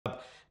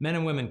Men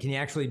and women, can you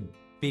actually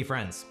be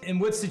friends? In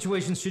what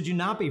situations should you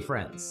not be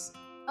friends?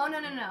 Oh,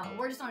 no.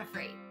 We're just not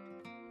afraid.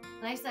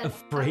 And I said,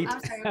 Afraid? I'm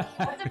sorry,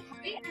 what's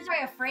afraid? I'm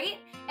sorry, afraid?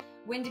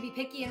 When to be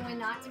picky and when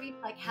not to be,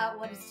 like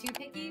what is too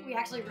picky? We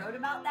actually wrote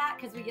about that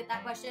because we get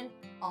that question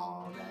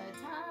all the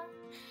time.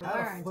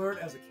 How to flirt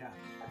as a cat.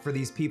 For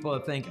these people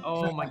that think,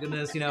 oh my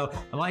goodness,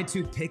 am I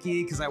too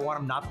picky because I want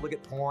them not to look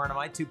at porn? Am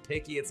I too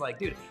picky? It's like,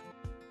 dude.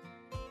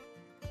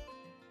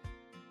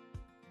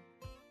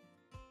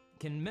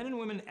 Can men and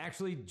women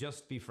actually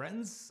just be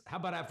friends? How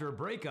about after a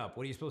breakup?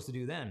 What are you supposed to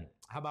do then?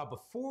 How about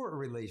before a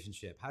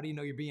relationship? How do you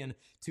know you're being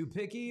too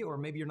picky, or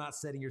maybe you're not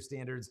setting your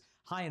standards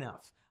high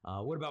enough?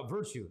 What about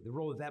virtue, the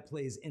role that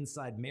plays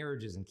inside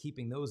marriages and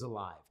keeping those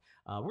alive?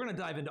 We're going to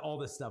dive into all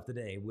this stuff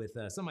today with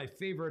some of my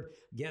favorite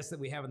guests that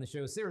we have on the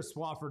show. Sarah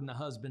Swafford and the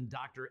husband,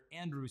 Dr.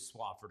 Andrew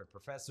Swafford, a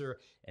professor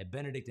at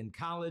Benedictine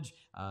College.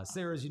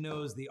 Sarah, as you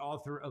know, is the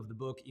author of the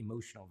book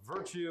Emotional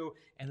Virtue.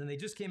 And then they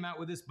just came out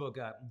with this book,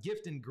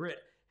 Gift and Grit,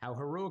 How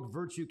Heroic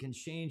Virtue Can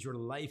Change Your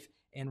Life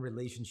and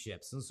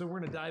Relationships. And so we're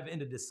going to dive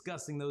into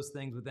discussing those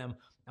things with them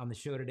on the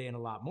show today and a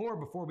lot more.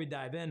 Before we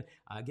dive in,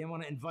 again, I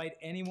want to invite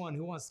anyone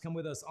who wants to come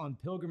with us on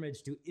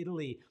pilgrimage to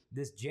Italy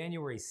this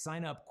January.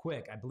 Sign up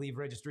quick. I believe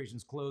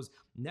registrations close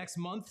next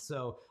month.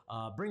 So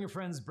bring your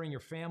friends, bring your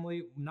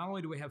family. Not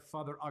only do we have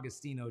Father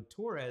Agostino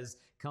Torres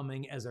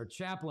coming as our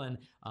chaplain,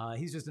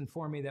 he's just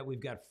informed me that we've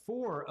got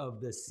 4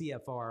 of the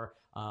CFR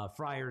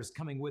friars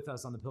coming with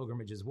us on the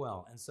pilgrimage as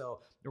well. And so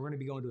we're going to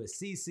be going to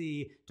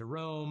Assisi, to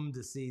Rome,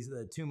 to see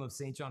the tomb of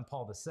St. John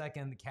Paul II,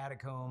 the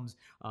catacombs.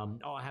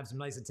 I'll have some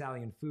nice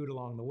Italian food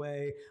along the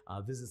way,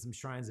 visit some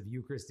shrines of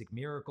Eucharistic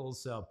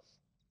miracles. So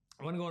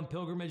I want to go on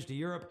pilgrimage to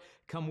Europe.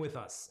 Come with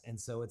us. And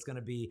so it's going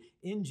to be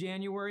in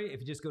January. If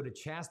you just go to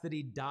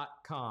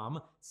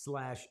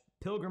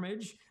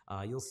chastity.com/pilgrimage,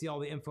 you'll see all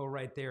the info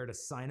right there to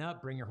sign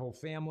up. Bring your whole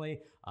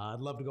family. I'd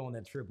love to go on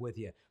that trip with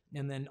you.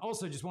 And then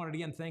also just wanted to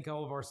again thank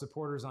all of our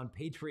supporters on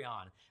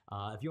Patreon.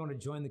 If you want to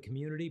join the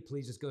community,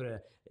 please just go to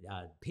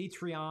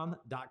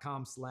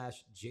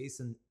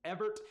patreon.com/Jason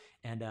Everett.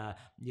 And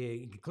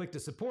you can click to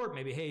support,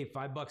 maybe, hey,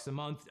 $5 a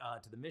month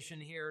to the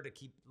mission here to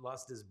keep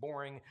Lust is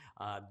Boring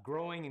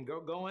growing and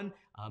going.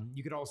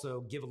 You could also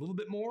give a little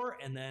bit more,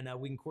 and then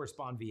we can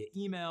correspond via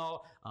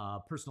email,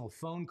 personal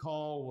phone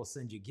call. We'll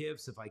send you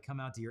gifts if I come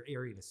out to your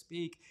area to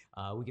speak.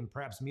 We can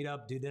perhaps meet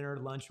up, do dinner,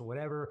 lunch, or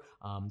whatever.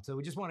 So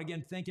we just want to,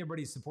 again, thank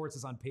everybody who supports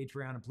us on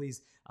Patreon, and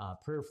please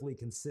prayerfully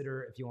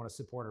consider if you want to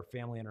support our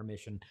family and our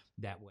mission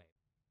that way.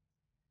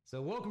 So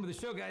welcome to the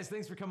show, guys.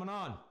 Thanks for coming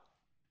on.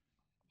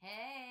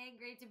 Hey,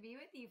 great to be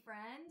with you,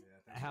 friend.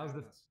 Yeah, how's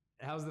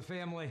the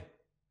family?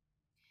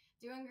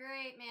 Doing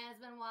great, man. It's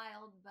been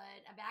wild,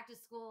 but I'm back to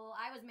school.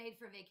 I was made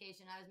for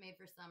vacation. I was made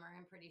for summer,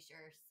 I'm pretty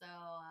sure. So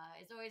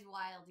it's always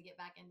wild to get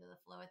back into the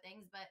flow of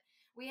things. But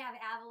we have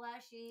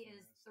Avila. She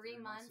is 3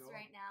 months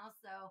right now.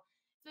 So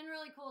it's been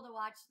really cool to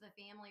watch the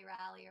family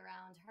rally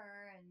around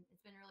her, and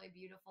it's been really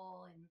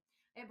beautiful. And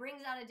it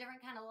brings out a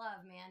different kind of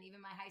love, man.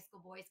 Even my high school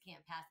boys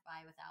can't pass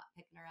by without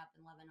picking her up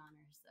and loving on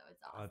her. So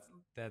it's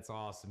awesome. That's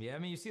awesome. Yeah, I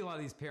mean, you see a lot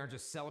of these parents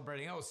just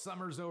celebrating, oh,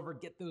 summer's over,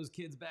 get those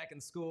kids back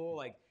in school.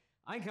 Like,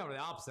 I can come to the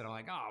opposite. I'm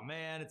like, oh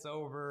man, it's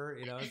over.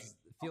 It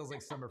feels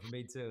like summer for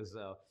me too.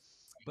 So,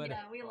 but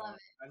yeah, we love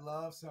it. I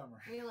love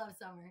summer. We love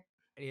summer.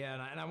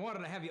 Yeah, and I wanted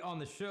to have you on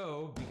the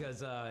show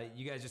because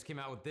you guys just came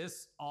out with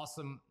this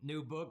awesome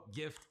new book,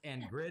 Gift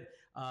and Grit.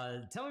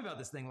 Tell me about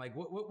this thing. Like,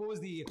 what was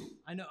the?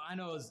 I know.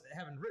 As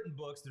having written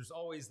books, there's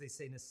always, they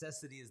say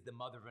necessity is the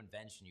mother of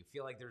invention. You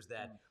feel like there's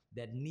that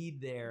need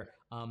there.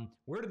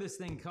 Where did this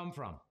thing come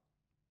from?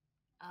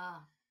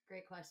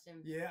 Great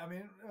question. Yeah, I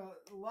mean,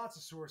 lots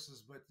of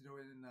sources, but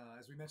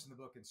as we mentioned in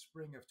the book, in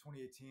spring of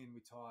 2018,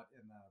 we taught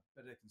in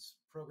Benedictine's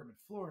program in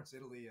Florence,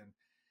 Italy, and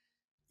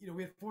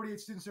we had 48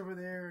 students over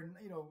there, and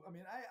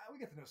we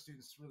get to know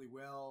students really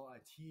well. I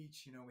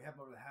teach, we have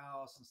them over the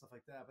house and stuff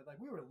like that, but like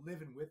we were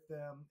living with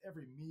them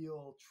every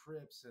meal,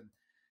 trips, and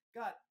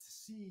got to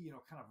see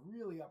kind of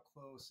really up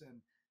close,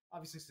 and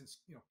obviously since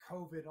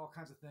COVID, all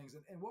kinds of things,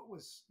 and what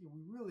was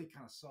we really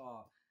kind of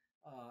saw.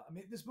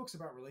 This book's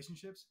about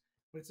relationships.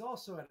 But it's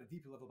also at a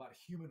deeper level about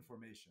human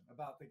formation,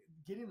 about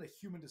getting the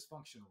human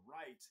dysfunction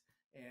right,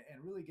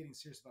 and really getting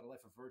serious about a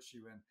life of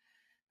virtue. And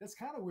that's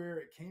kind of where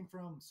it came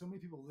from. So many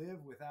people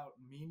live without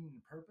meaning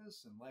and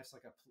purpose, and life's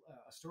like a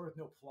story with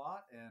no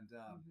plot. And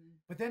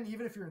but then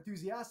even if you're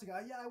enthusiastic,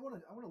 I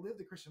want to live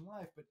the Christian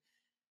life, but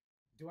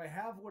do I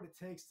have what it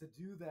takes to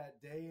do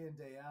that day in,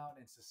 day out,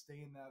 and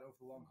sustain that over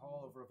the long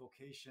haul, over a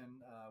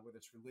vocation, whether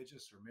it's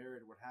religious or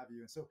married or what have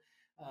you? And so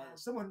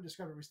someone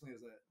described it recently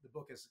as the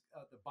book as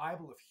the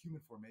Bible of human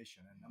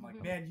formation. And I'm like,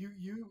 man,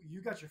 you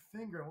got your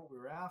finger on what we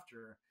were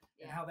after,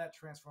 and how that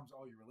transforms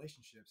all your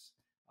relationships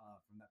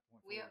from that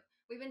point forward.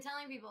 We've been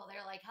telling people,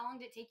 they're like, how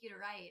long did it take you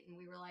to write? And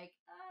we were like,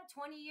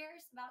 20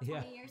 years, about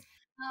 20 years.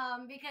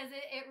 Because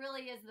it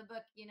really is the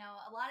book.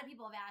 A lot of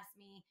people have asked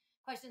me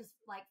questions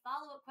like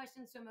follow-up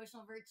questions to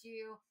emotional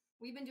virtue.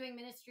 We've been doing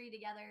ministry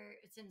together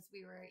since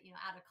we were,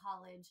 out of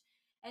college.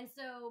 And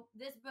so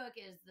this book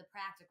is the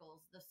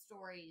practicals, the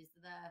stories,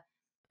 the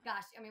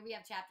gosh, I mean, we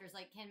have chapters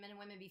like can men and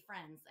women be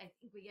friends? I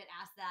think we get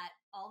asked that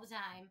all the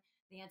time.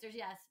 The answer is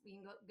yes. We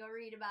can go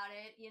read about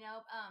it.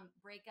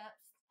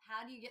 Breakups.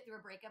 How do you get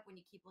through a breakup when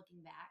you keep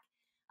looking back?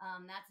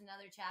 That's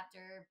another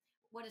chapter.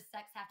 What does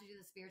sex have to do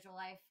with the spiritual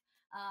life?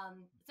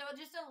 So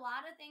just a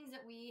lot of things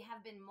that we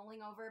have been mulling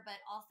over, but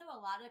also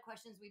a lot of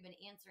questions we've been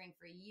answering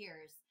for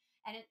years.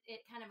 And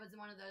it kind of was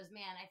one of those,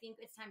 man, I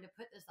think it's time to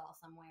put this all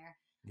somewhere.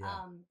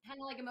 Yeah. Kind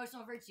of like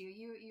emotional virtue.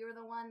 You were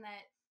the one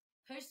that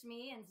pushed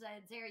me and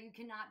said, Sarah, you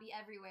cannot be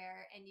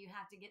everywhere and you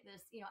have to get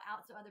this,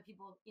 out so other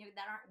people,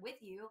 that aren't with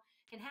you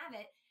can have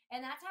it. And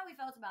that's how we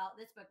felt about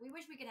this book. We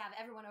wish we could have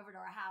everyone over to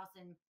our house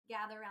and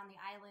gather around the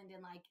island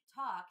and like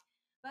talk,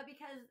 but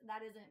because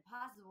that isn't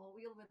possible,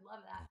 we would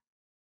love that.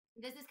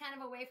 This is kind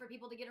of a way for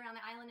people to get around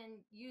the island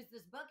and use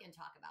this book and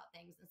talk about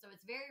things. And so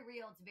it's very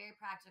real. It's very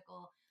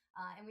practical.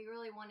 And we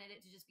really wanted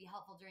it to just be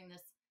helpful during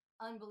this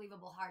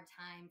unbelievable hard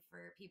time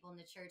for people in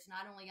the church,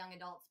 not only young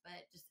adults,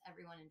 but just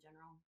everyone in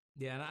general.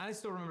 Yeah, and I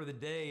still remember the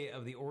day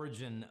of the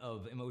origin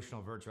of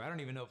emotional virtue. I don't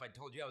even know if I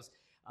told you.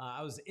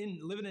 I was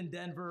living in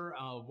Denver,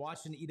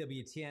 watching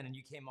EWTN, and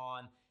you came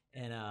on,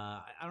 and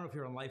I don't know if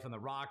you were on Life on the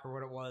Rock or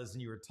what it was,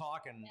 and you were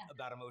talking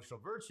about emotional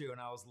virtue,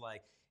 and I was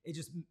like, it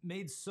just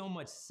made so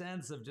much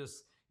sense of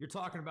just, you're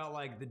talking about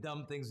like the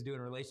dumb things to do in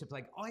relationships,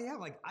 like, oh yeah,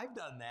 like I've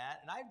done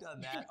that and I've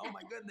done that. Oh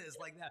my goodness,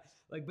 like that.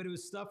 Like, but it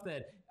was stuff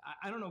that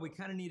I don't know, we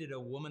kind of needed a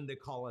woman to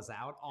call us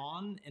out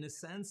on, in a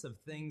sense, of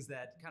things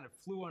that kind of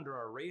flew under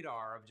our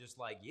radar of just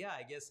like, yeah,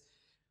 I guess,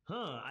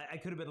 I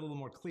could have been a little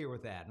more clear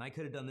with that. And I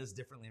could have done this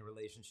differently in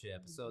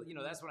relationships. So,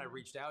 that's when I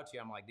reached out to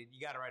you. I'm like,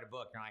 you got to write a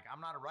book. You're like, I'm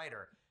not a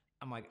writer.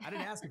 I'm like, I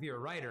didn't ask if you're a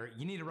writer.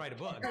 You need to write a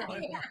book.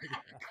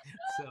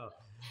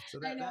 So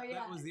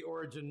that was the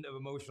origin of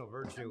emotional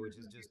virtue, which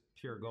is just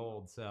pure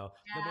gold. So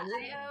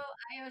yeah,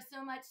 I owe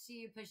so much to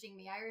you pushing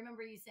me. I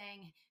remember you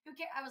saying, who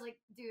cares? I was like,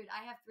 dude,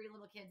 I have 3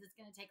 little kids. It's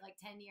going to take like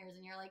 10 years.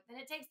 And you're like,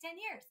 then it takes 10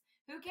 years.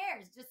 Who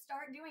cares? Just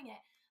start doing it.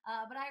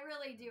 But I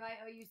really do.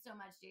 I owe you so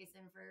much,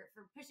 Jason,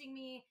 for pushing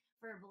me,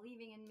 for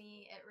believing in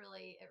me. It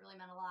really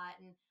meant a lot.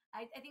 And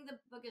I think the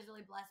book has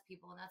really blessed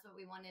people. And that's what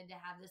we wanted to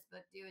have this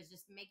book do, is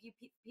just make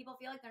people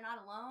feel like they're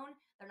not alone.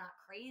 They're not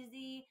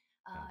crazy.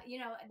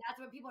 That's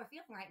what people are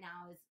feeling right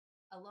now, is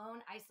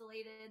alone,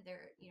 isolated.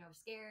 They're,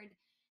 scared.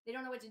 They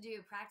don't know what to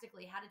do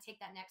practically, how to take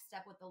that next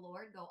step with the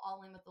Lord, go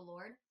all in with the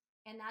Lord.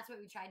 And that's what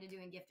we tried to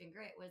do in Gift and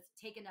Grit, was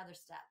take another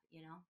step,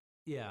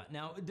 Yeah.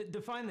 Now,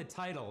 define the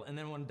title, and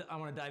then I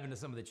want to dive into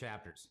some of the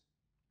chapters.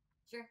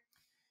 Sure.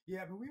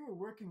 Yeah, but we were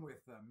working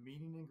with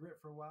meaning and grit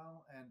for a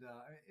while, and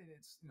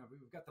it's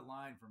we've got the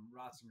line from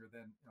Ratzinger,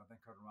 then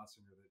Cardinal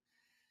Ratzinger, that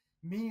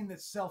meaning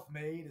that's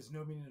self-made is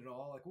no meaning at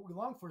all. Like, what we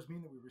long for is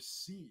meaning that we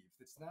receive.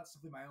 It's not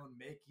simply my own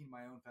making,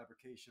 my own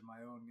fabrication,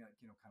 my own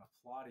kind of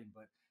plotting,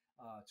 but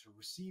to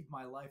receive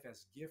my life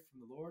as gift from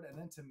the Lord, and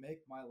then to make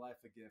my life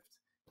a gift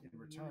in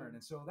return.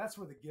 And so that's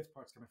where the gift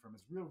part's coming from.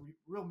 Is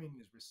real meaning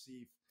is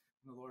received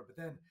from the Lord, but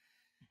then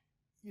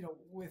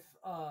with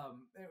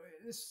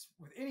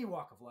with any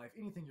walk of life,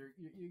 anything,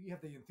 you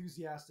have the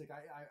enthusiastic,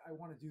 I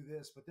want to do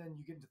this, but then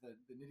you get into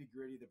the nitty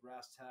gritty, the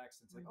brass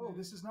tacks, and it's like, oh,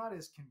 this is not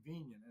as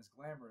convenient, as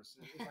glamorous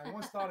as I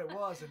once thought it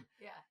was, and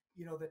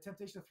the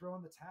temptation to throw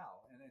in the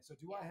towel, and so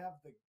do I have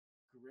the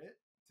grit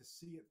to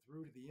see it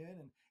through to the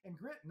end, and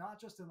grit not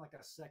just in like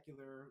a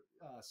secular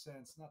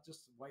sense, not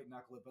just white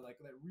knuckle it, but like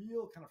that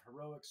real kind of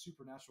heroic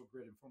supernatural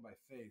grit informed by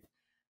faith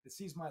that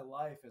sees my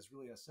life as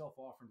really a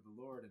self-offering to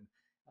the Lord, and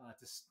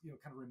to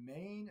kind of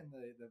remain in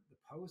the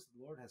post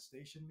the Lord has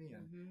stationed me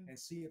in, and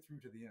see it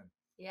through to the end.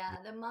 Yeah,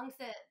 the monks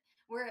that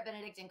we're at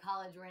Benedictine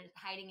College, we're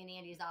hiding in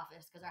Andy's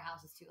office because our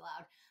house is too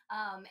loud.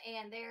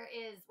 And there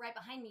is, right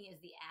behind me is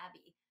the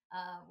Abbey,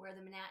 where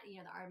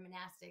our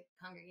monastic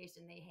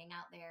congregation, they hang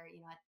out there,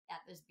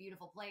 at this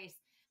beautiful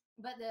place.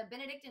 But the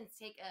Benedictines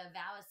take a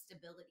vow of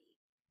stability.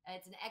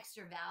 It's an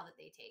extra vow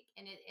that they take,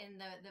 and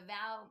the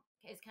vow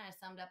is kind of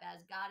summed up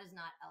as God is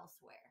not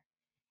elsewhere.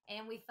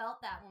 And we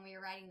felt that when we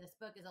were writing this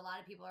book, is a lot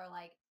of people are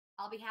like,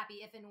 I'll be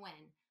happy if and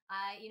when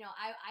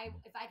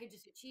if I could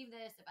just achieve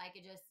this, if I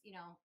could just,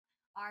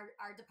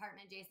 our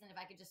department, Jason, if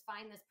I could just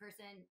find this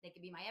person, they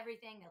could be my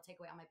everything. They'll take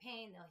away all my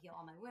pain. They'll heal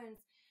all my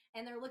wounds.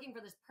 And they're looking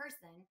for this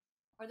person,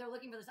 or they're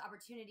looking for this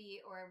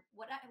opportunity, or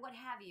what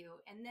have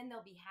you. And then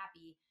they'll be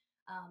happy.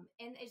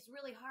 And it's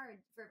really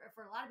hard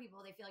for a lot of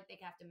people. They feel like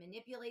they have to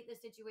manipulate the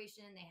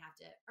situation. They have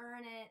to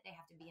earn it. They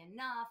have to be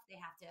enough.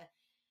 They have to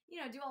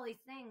do all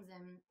these things.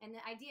 And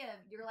the idea of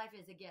your life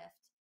is a gift.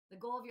 The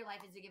goal of your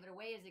life is to give it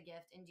away as a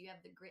gift. And do you have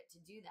the grit to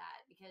do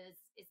that?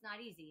 Because it's not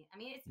easy. I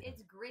mean,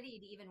 it's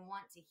gritty to even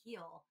want to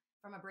heal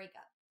from a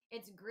breakup.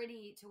 It's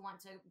gritty to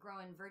want to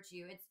grow in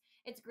virtue.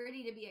 It's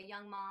gritty to be a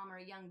young mom or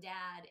a young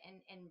dad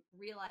and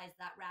realize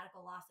that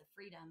radical loss of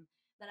freedom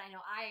that I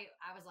know I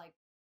was like,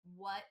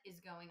 what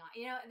is going on?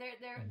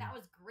 That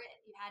was grit.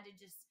 You had to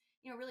just,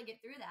 really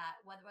get through that,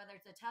 whether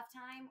it's a tough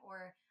time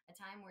or a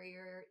time where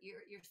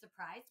you're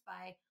surprised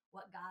by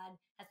what God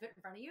has put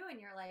in front of you, and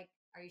you're like,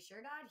 are you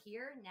sure, God?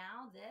 Here,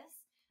 now,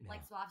 this? Yeah.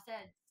 Like Swaff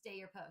said, stay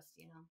your post,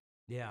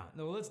 Yeah.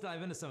 No, well, let's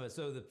dive into some of it.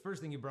 So the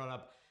first thing you brought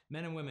up,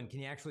 men and women, can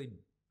you actually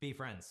be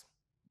friends?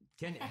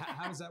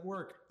 How does that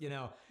work?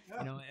 Yeah.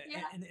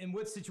 And in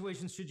what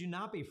situations should you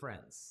not be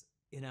friends?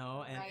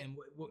 Right.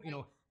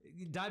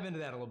 Dive into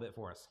that a little bit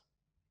for us.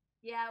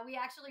 Yeah, we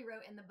actually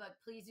wrote in the book,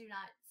 please do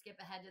not skip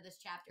ahead to this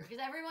chapter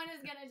because everyone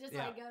is going to just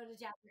Yeah. like go to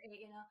chapter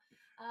 8.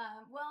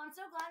 Well, I'm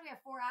so glad we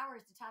have 4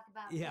 hours to talk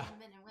about Yeah. being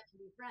men and women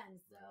be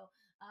friends. So,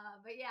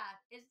 but yeah,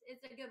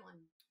 it's a good one.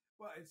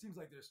 Well, it seems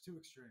like there's two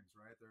extremes,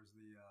 right? There's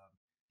the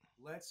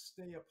let's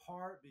stay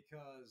apart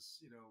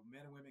because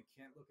men and women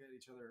can't look at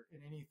each other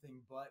in anything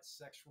but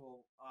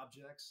sexual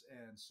objects,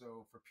 and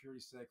so for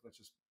purity's sake, let's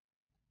just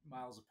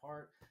miles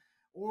apart.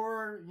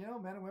 Or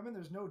men and women,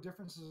 there's no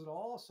differences at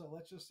all, so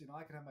let's just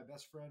I can have my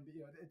best friend, but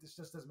it just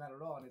doesn't matter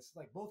at all, and it's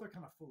like both are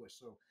kind of foolish.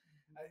 So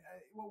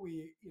what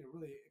we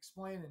really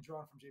explain and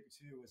drawn from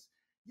JP2 is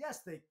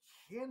yes, they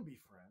can be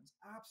friends,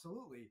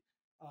 absolutely.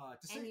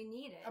 And you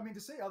need it. I mean, to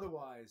say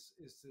otherwise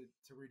is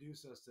to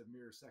reduce us to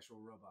mere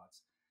sexual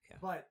robots. Yeah.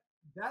 But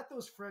that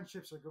those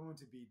friendships are going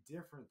to be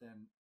different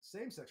than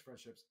same-sex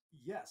friendships,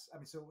 yes. I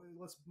mean, so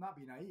let's not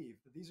be naive,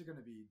 but these are going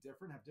to be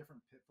different, have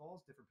different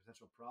pitfalls, different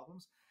potential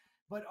problems,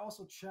 but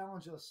also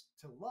challenge us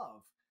to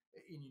love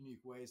in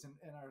unique ways. And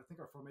I think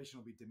our formation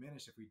will be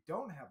diminished if we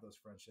don't have those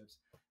friendships.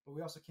 But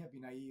we also can't be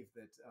naive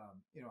that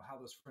how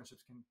those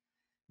friendships can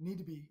need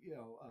to be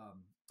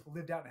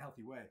lived out in a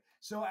healthy way.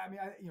 So I mean,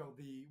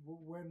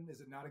 when is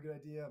it not a good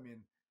idea? I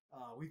mean,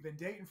 we've been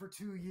dating for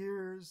 2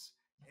 years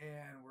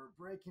and we're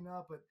breaking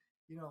up, but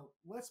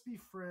let's be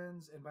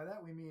friends. And by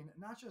that we mean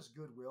not just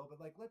goodwill, but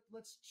like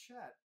let's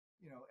chat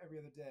every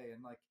other day.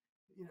 And like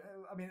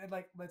I mean, and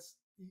like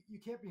you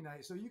can't be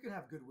nice. So you can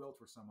have goodwill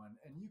for someone,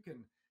 and you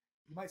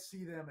might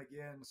see them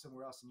again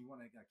somewhere else, and you want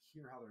to like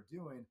hear how they're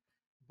doing,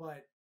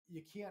 but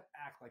you can't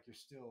act like you're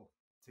still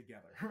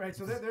together, right?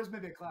 So there's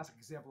maybe a classic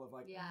example of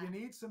like you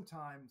need some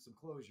time, some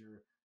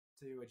closure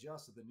to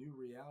adjust to the new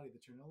reality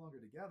that you're no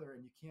longer together,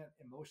 and you can't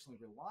emotionally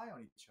rely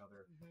on each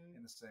other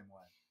in the same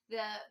way.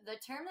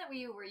 The term that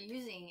we were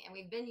using and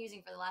we've been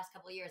using for the last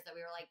couple of years that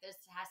we were like,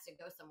 this has to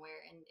go somewhere,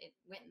 and it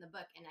went in the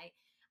book. And I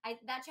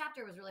that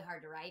chapter was really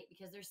hard to write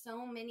because there's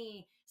so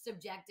many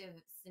subjective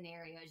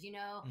scenarios,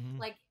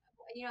 like,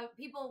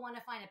 people want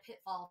to find a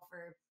pitfall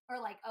or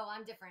like, oh,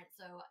 I'm different.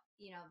 So,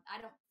 I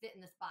don't fit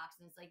in this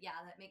box. And it's like, yeah,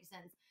 that makes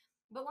sense.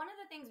 But one of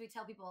the things we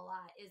tell people a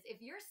lot is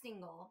if you're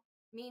single,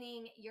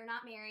 meaning you're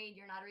not married,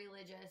 you're not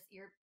religious,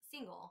 you're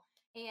single,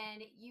 and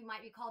you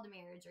might be called to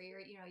marriage, or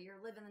you're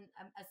living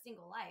a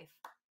single life,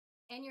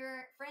 and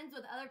you're friends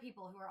with other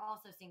people who are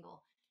also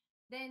single,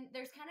 then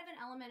there's kind of an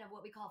element of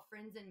what we call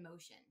friends in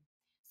motion.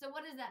 So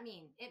what does that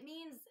mean? It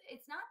means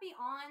it's not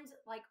beyond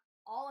like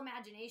all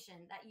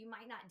imagination that you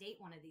might not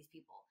date one of these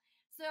people.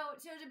 So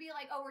to be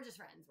like, oh, we're just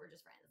friends,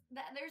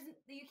 that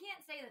you can't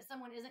say that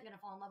someone isn't going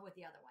to fall in love with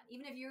the other one,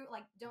 even if you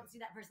like don't see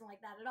that person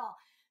like that at all.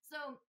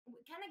 So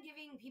kind of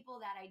giving people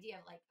that idea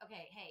of like,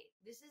 okay, hey,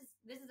 this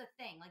is a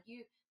thing. Like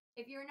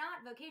if you're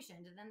not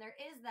vocationed, then there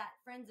is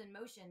that friends in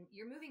motion.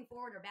 You're moving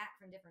forward or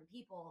back from different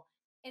people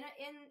in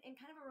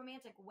kind of a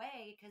romantic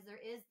way, because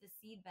there is the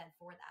seed bed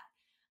for that.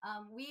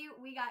 We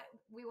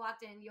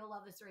walked in. You'll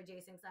love this story,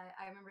 Jason, because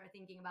I remember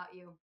thinking about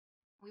you.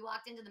 We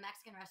walked into the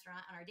Mexican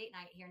restaurant on our date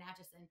night here in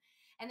Atchison,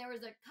 and there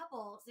was a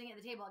couple sitting at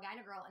the table, a guy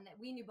and a girl, and that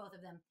we knew both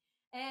of them.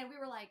 And we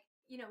were like,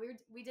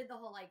 we did the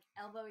whole like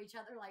elbow each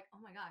other, like,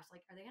 oh my gosh,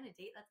 like, are they gonna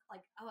date? That's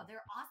like, oh,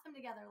 they're awesome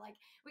together.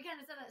 Like, we kind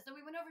of said that. So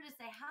we went over to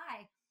say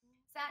hi,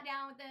 sat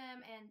down with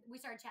them, and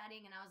we started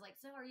chatting. And I was like,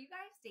 so are you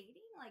guys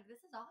dating? Like,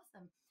 this is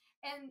awesome.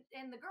 And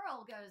the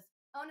girl goes,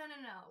 oh, no,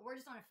 we're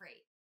just on a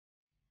freight.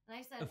 And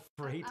I said, A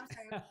freight? I'm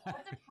sorry,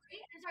 what's a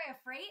freight? I'm sorry, a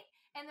freight?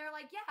 And they're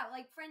like, yeah,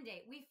 like friend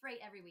date. We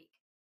freight every week.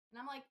 And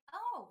I'm like,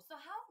 oh, so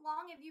how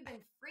long have you been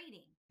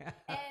freighting?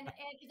 And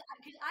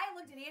because I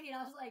looked at Andy and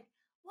I was like,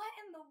 what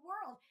in the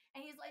world?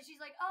 And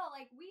she's like, oh,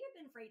 like we have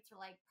been freights for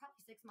like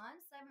probably 6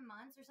 months, 7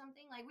 months or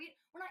something. Like we're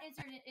not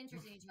interested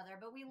in each other,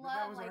 but we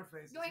love like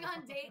going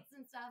on dates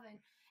and stuff.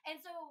 And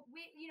so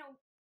we,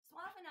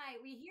 Swaff and I,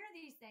 we hear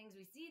these things,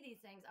 we see these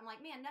things. I'm like,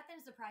 man,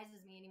 nothing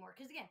surprises me anymore.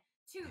 Because again,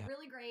 two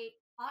really great,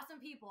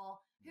 awesome people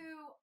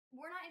who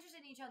we're not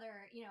interested in each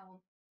other.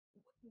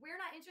 We're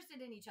not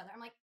interested in each other.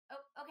 I'm like,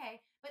 oh,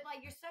 okay, but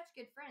like you're such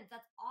good friends.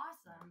 That's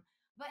awesome.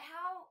 But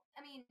how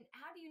do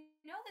you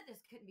know that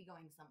this couldn't be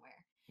going somewhere?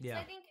 Yeah.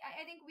 So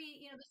I think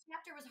we, this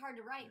chapter was hard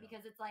to write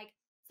because it's like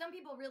some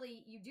people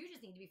really, you do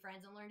just need to be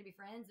friends and learn to be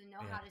friends and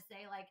know how to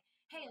say like,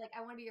 hey, like I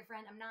want to be your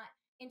friend. I'm not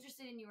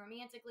interested in you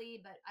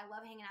romantically, but I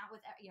love hanging out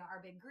with,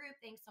 our big group.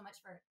 Thanks so much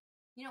for,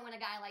 when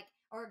a guy like,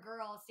 or a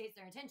girl states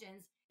their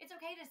intentions, it's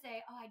okay to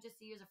say, oh, I just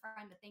see you as a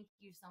friend, but thank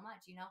you so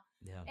much,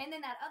 Yeah. And then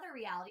that other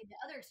reality, the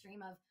other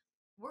extreme of,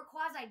 we're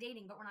quasi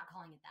dating, but we're not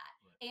calling it that.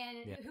 Right. And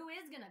who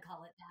is going to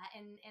call it that?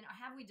 And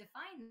have we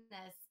defined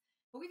this?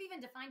 But we've even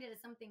defined it as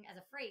something as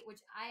a freight,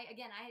 which I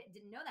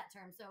didn't know that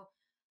term. So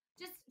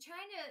just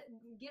trying to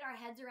get our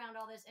heads around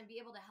all this and be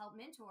able to help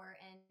mentor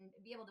and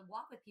be able to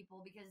walk with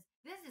people, because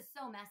this is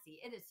so messy.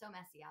 It is so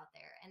messy out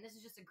there. And this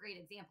is just a great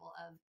example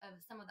of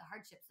some of the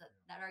hardships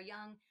that our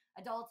young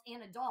adults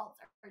and adults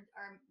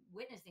are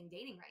witnessing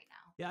dating right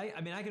now. Yeah,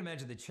 I mean, I can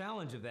imagine the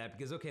challenge of that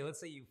because, okay, let's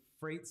say you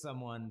freight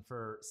someone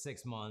for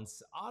 6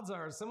 months. Odds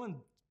are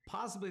someone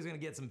possibly is going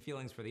to get some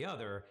feelings for the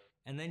other.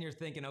 And then you're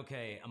thinking,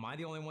 okay, am I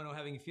the only one who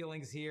having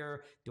feelings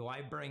here? Do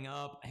I bring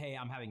up, hey,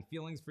 I'm having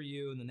feelings for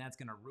you? And then that's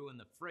going to ruin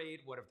the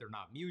freight. What if they're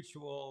not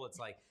mutual? It's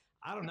like,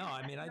 I don't know.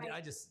 I mean, Right.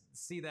 I just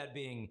see that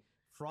being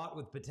fraught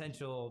with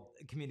potential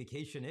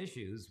communication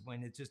issues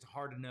when it's just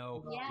hard to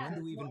know Yeah. when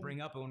do we even bring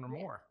up one or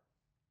more.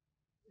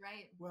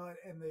 Right. Well,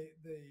 and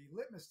the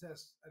litmus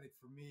test, I think,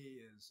 for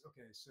me is,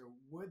 okay, so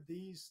would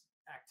these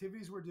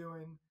activities we're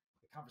doing,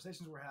 the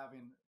conversations we're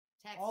having,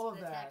 all of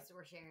that, text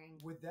we're sharing,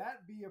 would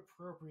that be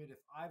appropriate if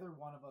either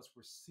one of us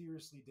were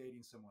seriously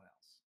dating someone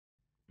else?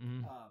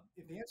 Mm-hmm.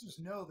 If the answer is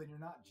no, then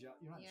you're not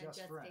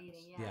just friends.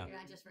 dating. Yeah.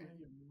 You're not just friends.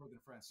 You're more than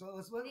friends. So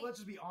let's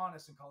just be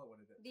honest and call it what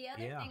it is. The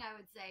other Yeah. thing I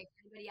would say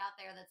for anybody out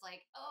there that's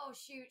like, oh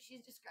shoot, she's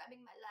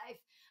describing my life.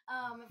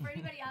 For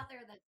anybody out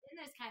there that's in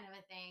this kind of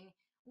a thing,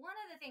 one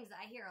of the things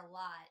that I hear a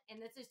lot, and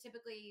this is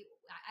typically,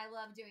 I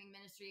love doing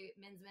ministry,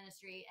 men's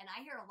ministry, and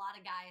I hear a lot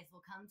of guys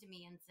will come to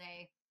me and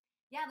say,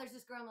 yeah, there's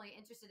this girl I'm really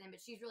interested in, but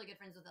she's really good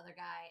friends with the other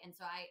guy, and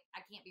so I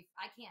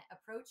can't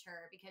approach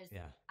her because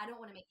Yeah. I don't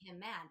want to make him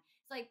mad.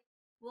 It's like,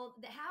 well,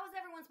 how is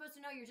everyone supposed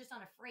to know you're just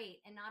on a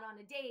freight and not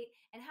on a date?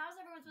 And how is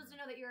everyone supposed to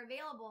know that you're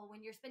available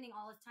when you're spending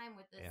all this time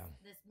with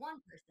this one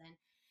person?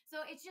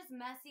 So it's just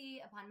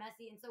messy upon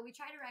messy. And so we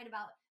try to write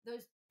about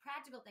those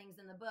practical things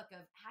in the book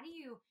of how do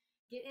you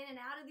get in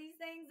and out of these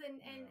things and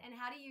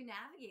how do you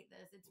navigate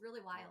this? It's really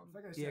wild. If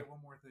I gotta say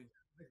one more thing,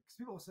 because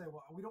people will say,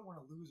 well, we don't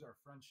want to lose our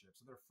friendship.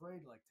 So they're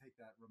afraid to like take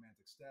that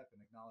romantic step and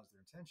acknowledge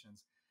their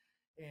intentions.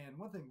 And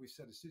one thing we've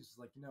said to students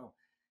is like,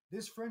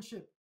 this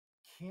friendship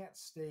can't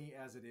stay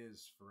as it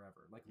is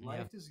forever. Like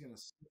life is going to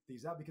sniff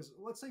these out, because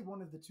let's say one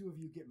of the two of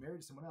you get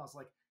married to someone else,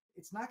 like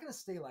it's not going to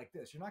stay like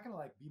this. You're not going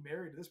to like be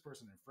married to this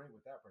person and freight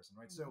with that person,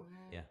 right? So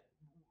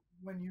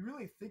when you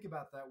really think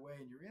about that way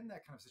and you're in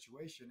that kind of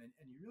situation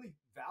and you really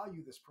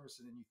value this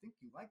person and you think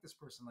you like this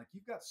person, like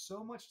you've got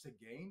so much to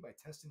gain by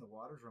testing the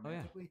waters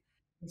romantically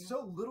and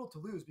so little to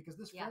lose, because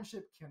this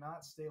friendship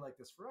cannot stay like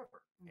this forever.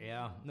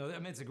 Yeah, no,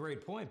 I mean, it's a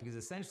great point, because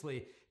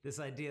essentially this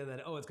idea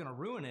that, oh, it's going to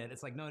ruin it.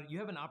 It's like, no, you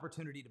have an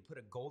opportunity to put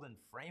a golden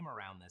frame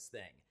around this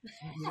thing.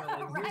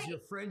 Here's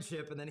your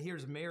friendship, and then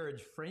here's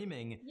marriage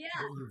framing that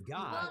you've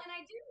got. Well, and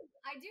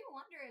I do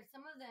wonder if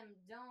some of them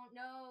don't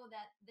know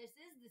that this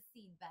is the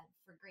seedbed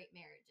for great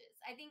marriages.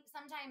 I think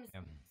sometimes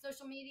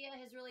social media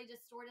has really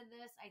distorted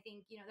this. I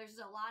think, there's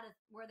just a lot of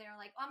where they're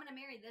like, oh, I'm going to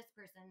marry this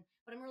person,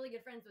 but I'm really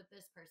good friends with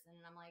this person.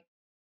 And I'm like,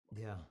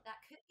 that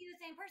could be the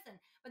same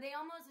person, but they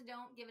almost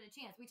don't give it a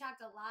chance. We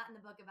talked a lot in the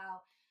book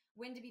about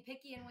when to be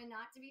picky and when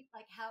not to be,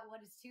 like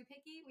what is too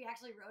picky. We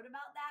actually wrote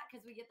about that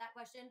because we get that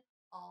question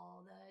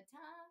all the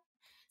time.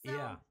 So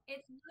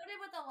it's loaded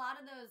with a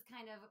lot of those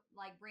kind of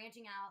like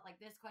branching out,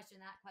 like this question,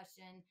 that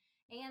question,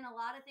 and a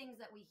lot of things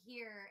that we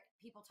hear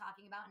people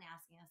talking about and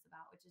asking us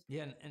about, which is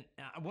crazy. Yeah.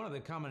 And one of the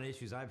common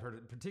issues I've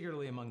heard,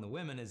 particularly among the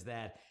women, is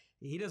that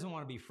he doesn't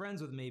want to be friends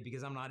with me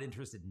because I'm not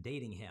interested in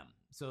dating him.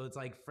 So it's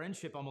like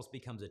friendship almost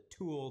becomes a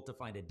tool to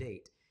find a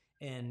date.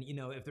 And,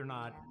 if they're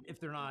not,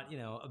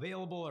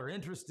 available or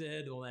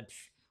interested, well, then,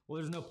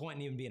 there's no point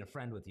in even being a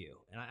friend with you.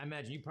 And I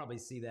imagine you probably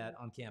see that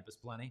on campus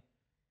plenty.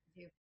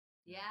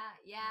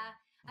 Yeah.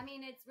 I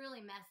mean, it's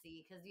really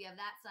messy because you have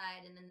that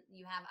side, and then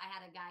I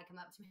had a guy come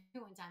up to me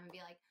one time and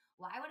be like,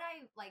 why would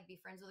I like be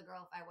friends with a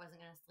girl if I wasn't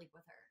going to sleep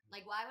with her?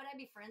 Like, why would I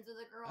be friends with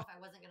a girl if I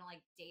wasn't going to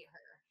like date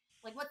her?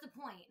 Like, what's the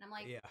point? And I'm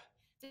like,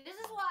 so this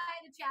is why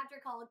the chapter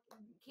called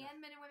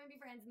Can Men and Women Be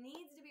Friends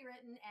needs to be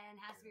written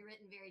and has to be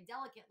written very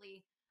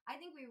delicately.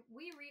 I think we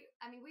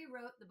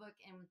wrote the book,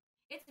 and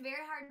it's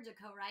very hard to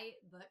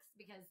co-write books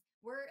because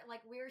we're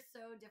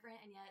so different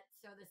and yet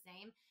so the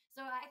same.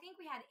 So I think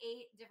we had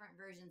 8 different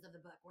versions of the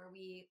book where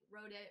we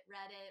wrote it,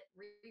 read it,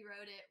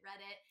 rewrote it,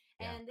 read it.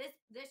 And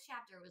this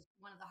chapter was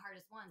one of the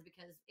hardest ones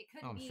because it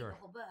couldn't be the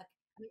whole book.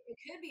 I mean, it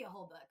could be a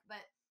whole book,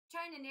 but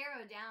trying to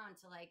narrow down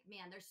to like,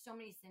 man, there's so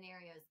many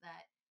scenarios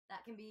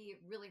that can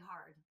be really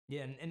hard.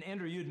 Yeah. And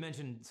Andrew, you had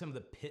mentioned some of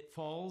the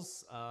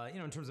pitfalls,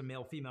 in terms of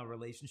male-female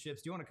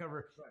relationships. Do you want to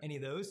cover any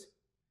of those?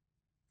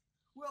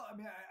 Well, I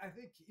mean, I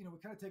think, we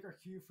kind of take our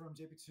cue from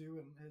JP2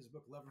 and his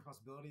book, Love and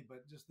Responsibility,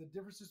 but just the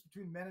differences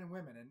between men and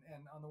women.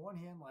 And on the one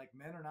hand, like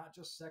men are not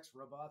just sex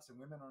robots and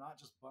women are not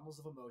just bundles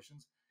of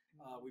emotions.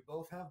 We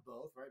both have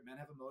both, right? Men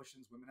have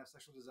emotions, women have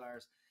sexual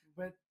desires.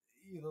 But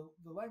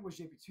the language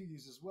JP2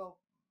 uses, well,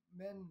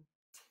 men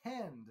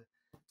tend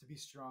to be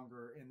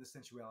stronger in the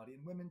sensuality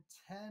and women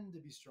tend to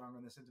be stronger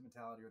in the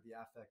sentimentality or the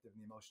affective and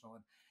the emotional.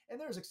 And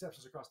there's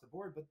exceptions across the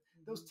board, but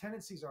those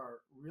tendencies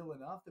are real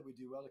enough that we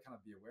do well to kind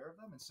of be aware of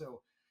them. And so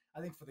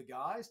I think for the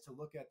guys to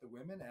look at the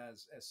women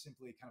as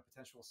simply kind of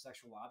potential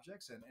sexual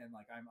objects and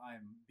like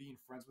I'm being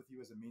friends with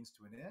you as a means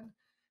to an end.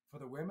 For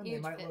the women, they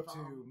might look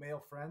to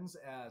male friends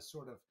as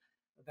sort of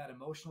that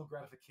emotional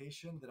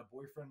gratification that a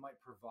boyfriend might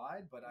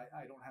provide, but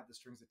I don't have the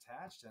strings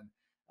attached. And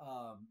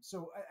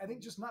so I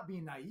think just not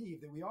being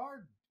naive that we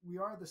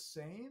are the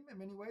same in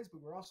many ways,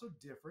 but we're also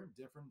different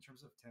in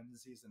terms of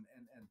tendencies and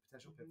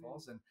potential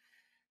pitfalls, and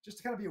just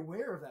to kind of be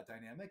aware of that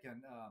dynamic.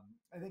 And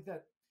I think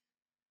that,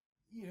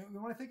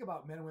 when I think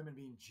about men and women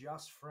being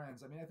just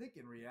friends, I mean, I think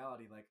in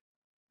reality, like,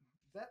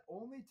 that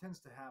only tends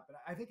to happen.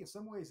 I think in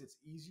some ways it's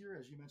easier,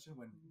 as you mentioned,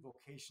 when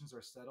vocations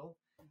are settled.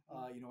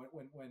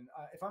 When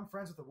if I'm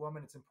friends with a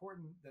woman, it's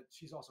important that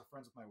she's also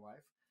friends with my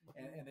wife,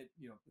 and that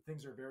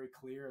things are very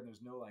clear, and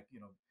there's no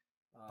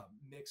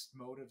mixed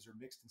motives or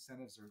mixed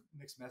incentives or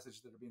mixed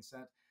messages that are being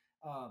sent.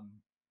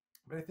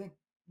 But I think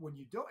when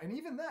you don't, and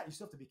even that, you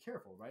still have to be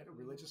careful, right? A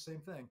religious,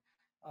 same thing.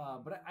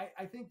 But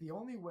I think the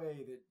only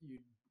way that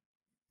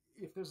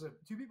if there's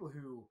two people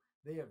who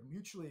they have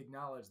mutually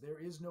acknowledged there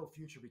is no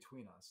future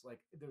between us, like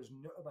there's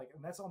no,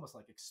 and that's almost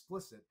like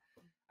explicit.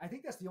 I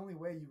think that's the only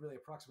way you really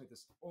approximate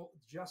this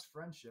just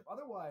friendship.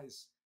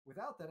 Otherwise,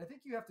 without that, I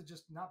think you have to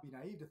just not be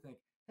naive to think,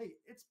 hey,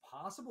 it's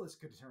possible this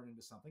could turn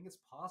into something. It's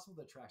possible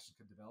that attraction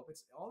could develop.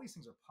 It's all these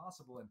things are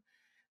possible, and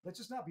let's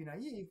just not be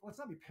naive. Let's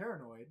not be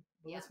paranoid,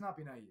 but let's not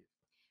be naive.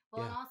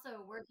 Well, and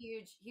also we're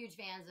huge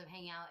fans of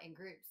hanging out in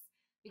groups,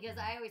 because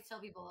I always tell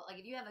people, like,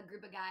 if you have a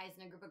group of guys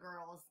and a group of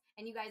girls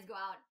and you guys go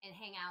out and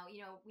hang out,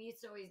 we used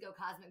to always go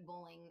cosmic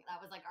bowling.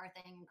 That was like our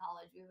thing in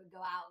college. We would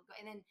go out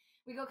and then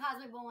we go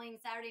cosmic bowling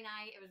Saturday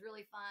night. It was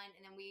really fun.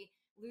 And then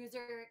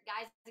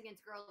guys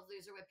against girls,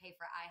 loser would pay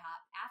for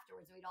IHOP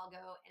afterwards. And we'd all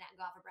go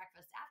out for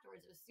breakfast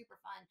afterwards. It was super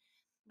fun.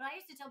 But I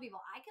used to tell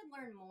people I could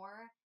learn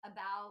more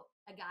about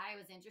a guy I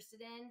was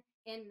interested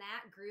in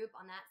that group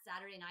on that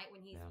Saturday night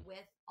when he's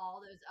with all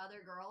those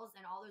other girls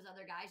and all those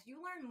other guys. You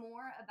learn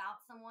more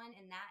about someone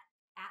in that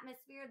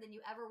atmosphere than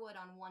you ever would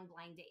on one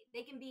blind date.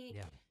 They can be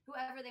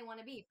whoever they want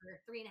to be for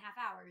 3.5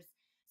 hours.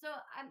 So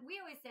we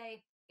always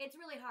say it's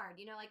really hard,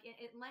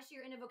 unless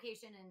you're in a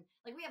vocation, and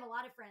like we have a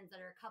lot of friends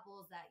that are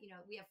couples that,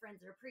 we have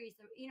friends that are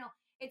priests. So,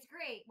 it's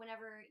great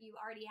whenever you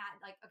already had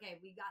like, okay,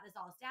 we got this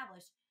all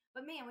established.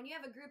 But man, when you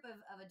have a group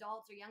of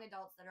adults or young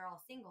adults that are all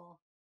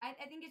single, I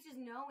think it's just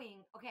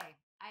knowing, okay,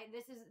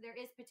 there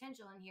is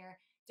potential in here.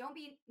 Don't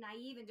be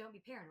naive and don't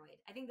be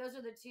paranoid. I think those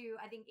are the two.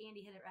 I think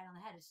Andy hit it right on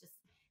the head. It's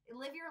just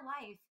live your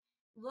life.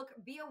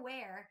 Be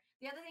aware.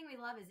 The other thing we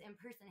love is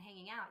in-person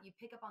hanging out. You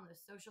pick up on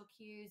those social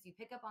cues. You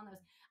pick up on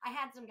those. I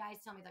had some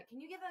guys tell me, like, can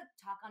you give a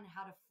talk on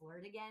how to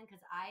flirt again?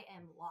 Because I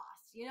am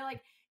lost.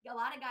 Like a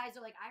lot of guys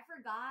are like, I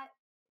forgot,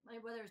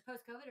 whether it was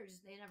post-COVID or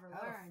just they never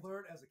learned. How to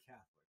flirt as a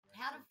Catholic.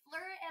 How to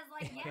flirt as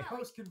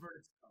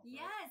post-converted stuff. Right?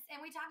 Yes,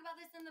 and we talk about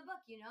this in the book,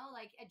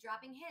 like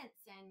dropping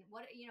hints, and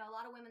what a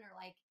lot of women are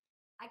like,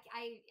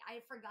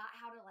 I forgot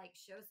how to like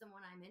show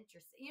someone I'm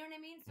interested. You know what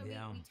I mean? So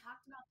we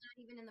talked about that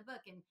even in the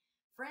book. And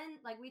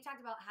we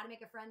talked about how to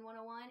make a friend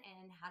 101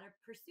 and how to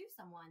pursue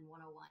someone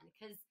 101,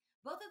 because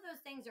both of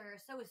those things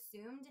are so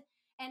assumed.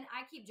 And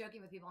I keep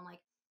joking with people. I'm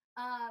like,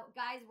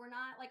 guys, we're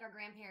not like our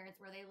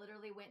grandparents where they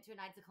literally went to a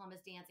Knights of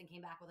Columbus dance and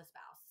came back with a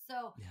spouse.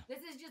 So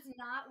this is just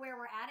not where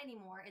we're at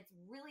anymore. It's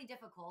really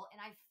difficult. And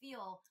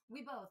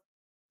we both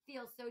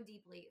feel so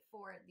deeply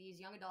for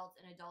these young adults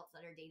and adults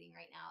that are dating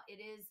right now.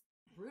 It is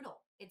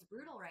brutal. It's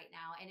brutal right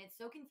now. And it's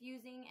so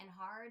confusing and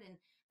hard. And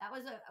that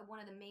was one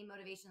of the main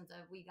motivations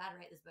of, we got to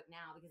write this book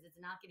now, because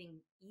it's not getting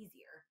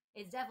easier.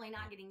 It's definitely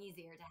not getting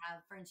easier to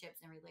have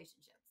friendships and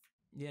relationships.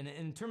 Yeah, and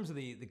in terms of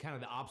the kind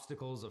of the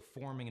obstacles of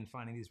forming and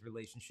finding these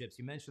relationships,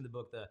 you mentioned in the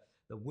book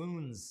the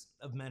wounds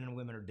of men and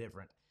women are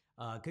different.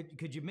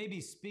 Could you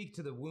maybe speak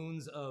to the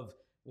wounds of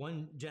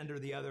one gender or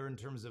the other in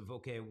terms of,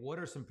 okay, what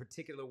are some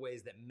particular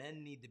ways that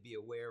men need to be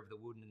aware of the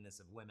woundedness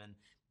of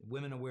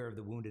women aware of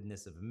the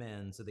woundedness of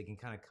men, so they can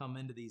kind of come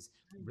into these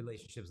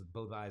relationships with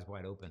both eyes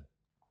wide open?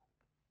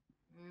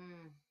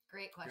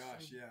 Great question.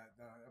 Gosh,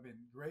 yeah.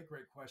 Great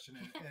question.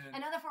 And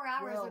another 4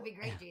 hours would be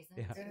great, Jason.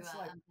 Yeah. And it's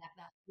like, unpack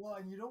that. Well,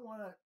 and you don't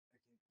want to.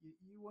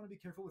 You want to be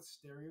careful with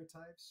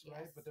stereotypes,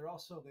 right? But they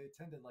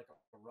tend to like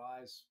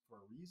arise for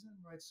a reason,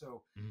 right?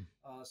 So,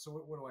 so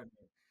what do I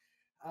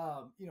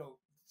mean?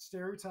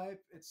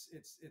 Stereotype. It's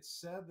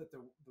said that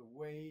the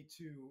way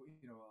to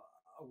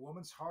a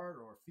woman's heart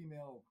or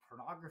female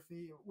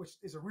pornography, which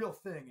is a real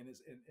thing and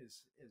is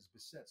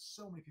beset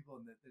so many people,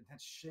 and the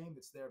intense shame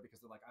that's there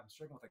because they're like, I'm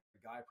struggling with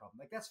a guy problem.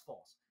 Like, that's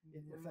false.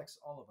 It affects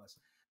all of us.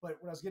 But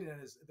what I was getting at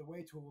is the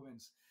way to a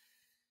woman's,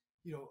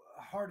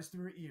 heart is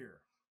through her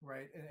ear,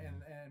 right?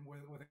 And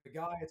with a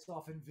guy, it's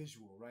often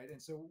visual, right?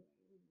 And so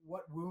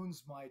what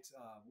wounds might,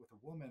 with a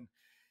woman,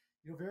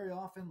 very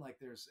often, like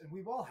and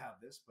we've all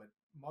have this, but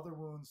mother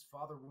wounds,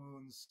 father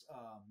wounds,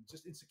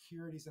 just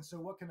insecurities. And so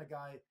what can a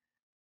guy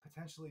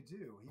potentially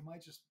do? He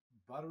might just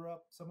butter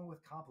up someone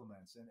with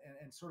compliments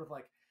and sort of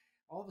like,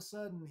 all of a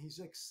sudden he's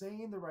like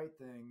saying the right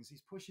things,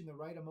 he's pushing the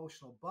right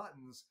emotional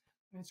buttons,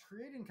 and it's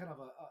creating kind of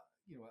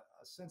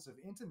a sense of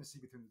intimacy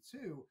between the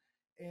two.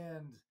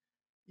 And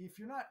if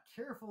you're not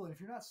careful and if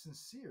you're not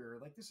sincere,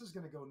 like, this is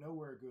going to go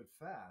nowhere good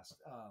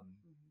fast.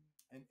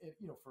 And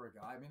for a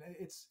guy, I mean,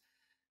 it's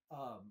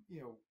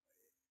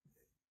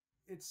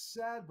it's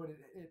sad, but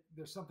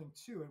there's something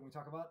to it. When we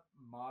talk about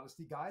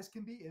modesty, guys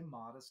can be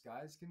immodest.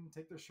 Guys can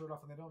take their shirt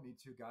off when they don't need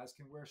to. Guys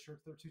can wear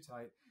shirts that are too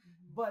tight.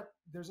 But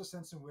there's a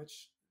sense in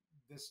which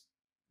this,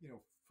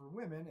 for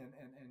women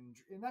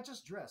and not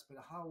just dress, but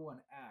how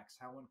one acts,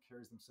 how one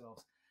carries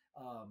themselves.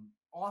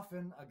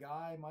 Often a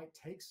guy might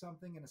take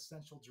something in a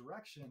sensual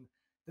direction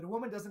that a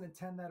woman doesn't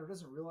intend that or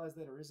doesn't realize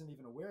that or isn't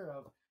even aware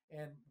of.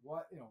 And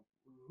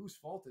whose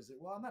fault is it?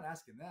 Well, I'm not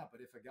asking that,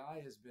 but if a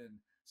guy has been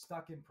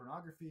stuck in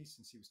pornography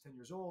since he was 10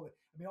 years old,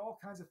 I mean, all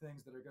kinds of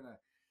things that are going to,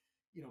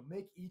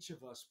 make each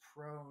of us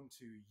prone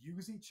to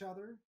use each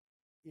other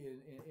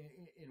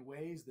in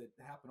ways that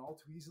happen all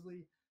too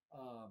easily,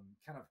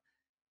 kind of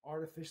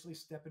artificially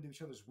step into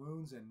each other's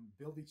wounds and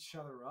build each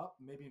other up,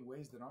 maybe in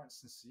ways that aren't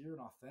sincere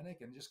and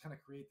authentic, and just kind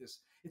of create this.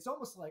 It's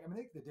almost like, I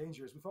think the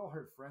danger is we've all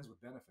heard friends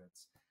with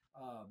benefits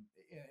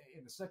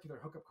in the secular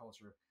hookup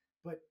culture,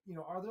 but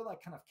are there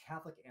like kind of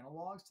Catholic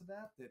analogs to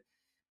that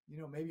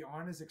maybe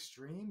aren't as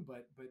extreme,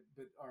 but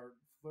are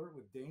flirt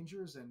with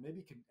dangers and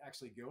maybe can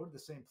actually go to the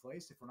same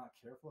place if we're not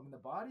careful? I mean, the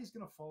body's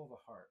going to follow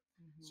the heart.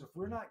 So if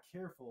we're not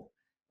careful,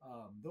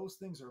 those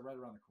things are right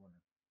around the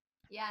corner.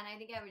 Yeah, and I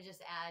think I would just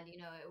add,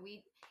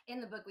 we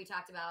in the book we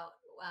talked about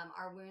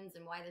our wounds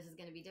and why this is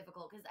going to be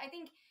difficult, because I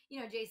think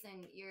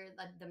Jason, you're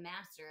the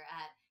master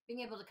at being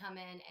able to come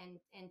in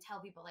and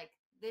tell people like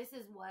this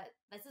is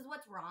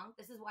what's wrong,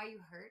 this is why you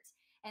hurt,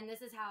 and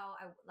this is how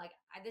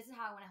this is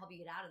how I want to help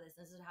you get out of this.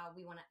 This is how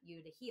we want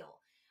you to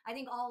heal. I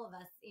think all of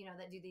us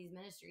that do these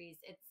ministries,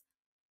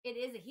 it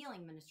is a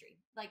healing ministry,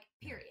 like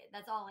period.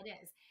 That's all it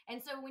is. And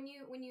so when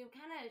you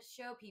kind of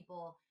show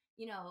people,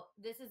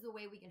 this is the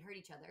way we can hurt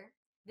each other.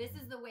 This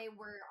is the way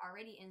we're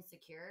already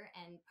insecure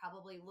and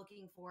probably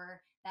looking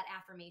for that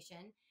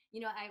affirmation.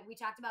 We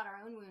talked about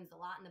our own wounds a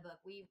lot in the book.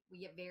 We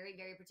get very,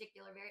 very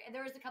particular.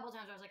 There was a couple of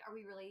times where I was like, are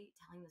we really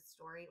telling this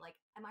story? Like,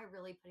 am I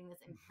really putting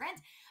this in print?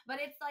 But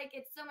it's like,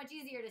 it's so much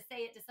easier to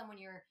say it to someone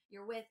you're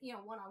with,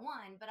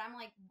 one-on-one. But I'm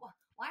like,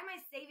 why am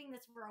I saving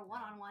this for a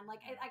one-on-one?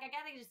 Like, I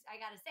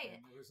gotta say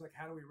it. It was like,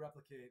 how do we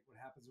replicate what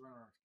happens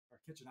around our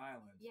kitchen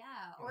island?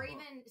 Yeah. Or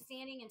even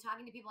standing and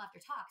talking to people after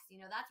talks,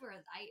 that's where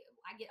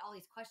I get all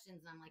these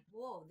questions and I'm like,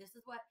 whoa, this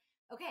is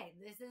it.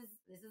 This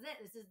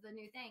is the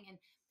new thing. And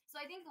so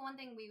I think the one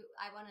thing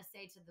I want to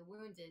say to the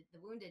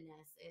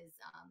woundedness is,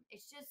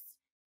 it's just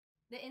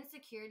the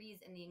insecurities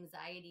and the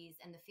anxieties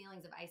and the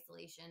feelings of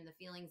isolation, the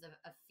feelings of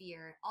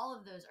fear, all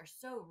of those are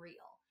so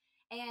real.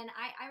 And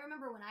I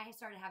remember when I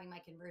started having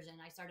my conversion,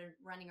 I started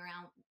running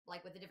around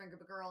like with a different group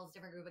of girls,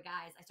 different group of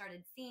guys. I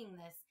started seeing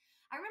this.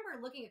 I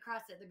remember looking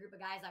across at the group of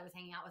guys I was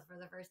hanging out with for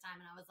the first time,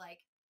 and I was like,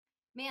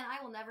 man,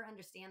 I will never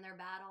understand their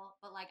battle,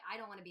 but like, I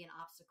don't want to be an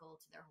obstacle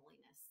to their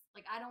holiness.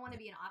 Like, I don't want to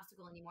be an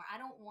obstacle anymore.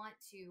 I don't want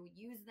to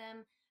use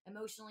them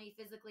emotionally,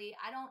 physically.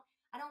 I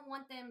don't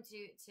want them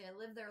to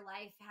live their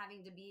life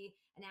having to be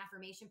an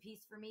affirmation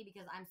piece for me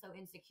because I'm so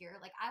insecure.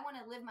 Like, I want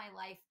to live my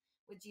life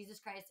with Jesus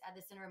Christ at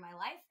the center of my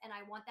life. And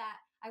I want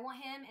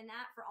him and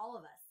that for all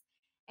of us.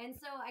 And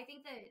so I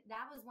think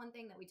that was one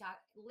thing that we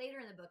talked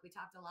later in the book. We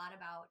talked a lot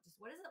about just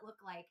what does it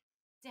look like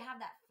to have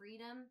that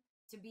freedom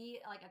to be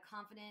like a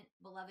confident,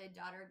 beloved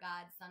daughter of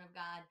God, son of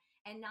God,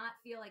 and not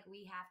feel like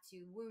we have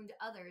to wound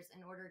others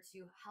in order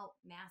to help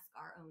mask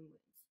our own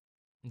wounds.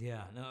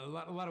 Yeah, no,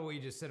 a lot of what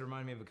you just said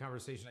reminded me of a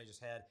conversation I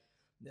just had.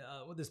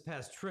 With this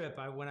past trip,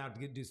 I went out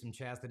to do some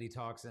chastity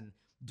talks, and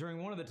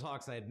during one of the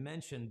talks, I had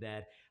mentioned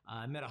that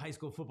I met a high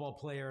school football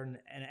player,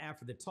 and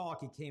after the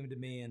talk, he came to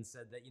me and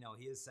said that,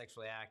 he is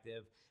sexually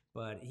active,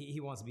 but he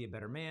wants to be a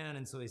better man,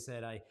 and so he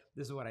said,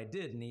 this is what I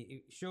did, and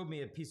he showed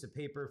me a piece of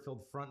paper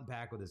filled front and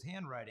back with his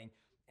handwriting,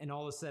 and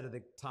all it said at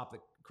the top,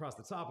 across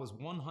the top, was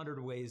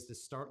 100 ways to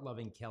start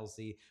loving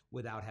Kelsey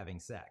without having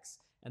sex.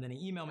 And then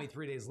he emailed me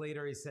 3 days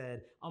later. He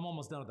said, I'm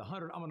almost done with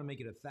 100. I'm going to make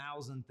it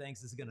 1,000.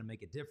 Thanks. This is going to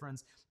make a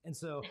difference. And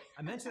so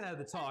I mentioned that at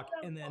the talk.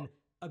 And then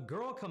a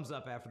girl comes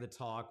up after the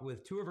talk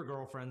with two of her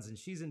girlfriends, and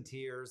she's in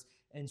tears.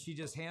 And she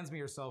just hands me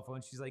her cell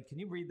phone. She's like, can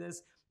you read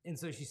this? And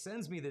so she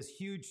gives me this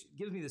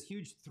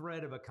huge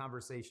thread of a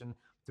conversation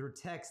through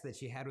text that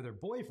she had with her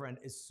boyfriend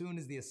as soon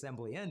as the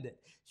assembly ended.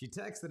 She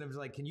texted him,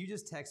 like, can you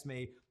just text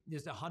me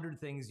just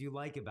 100 things you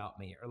like about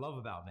me or love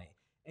about me?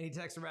 And he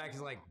texted her back.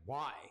 He's like,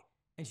 why?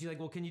 And she's like,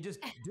 well, can you just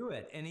do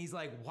it? And he's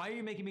like, why are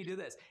you making me do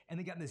this? And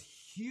they got in this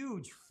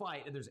huge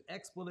fight, and there's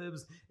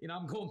expletives.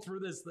 I'm going through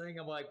this thing.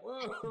 I'm like,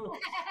 whoa.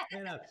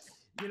 And,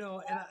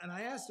 and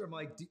I asked her, I'm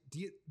like, do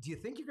you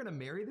think you're going to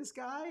marry this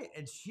guy?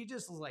 And she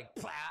just was like,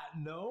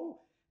 no.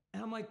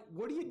 And I'm like,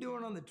 what are you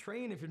doing on the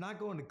train if you're not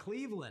going to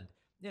Cleveland?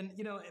 And,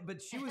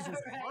 but she was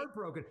just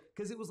heartbroken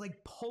because it was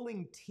like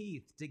pulling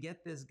teeth to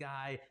get this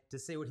guy to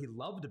say what he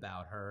loved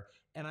about her.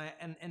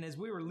 And as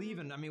we were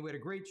leaving, we had a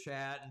great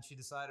chat, and she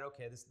decided,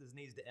 okay, this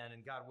needs to end.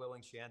 And God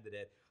willing, she ended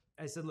it.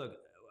 I said, look,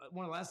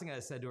 one of the last things I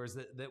said to her is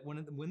that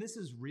when this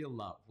is real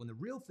love, when the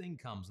real thing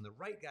comes and the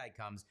right guy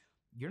comes,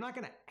 you're not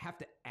going to have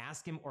to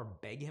ask him or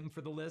beg him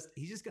for the list.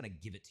 He's just going to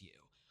give it to you.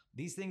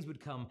 These things would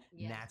come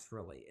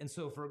naturally. And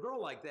so for a girl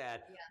like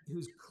that,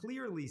 who's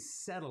clearly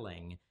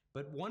settling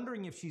but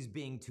wondering if she's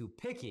being too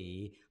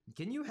picky.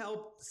 Can you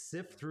help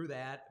sift through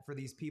that for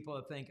these people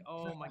that think,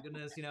 oh my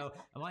goodness,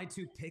 am I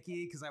too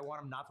picky because I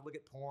want them not to look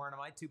at porn? Am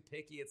I too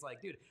picky? It's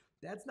like, dude,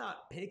 that's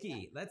not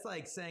picky. That's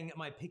like saying,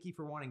 am I picky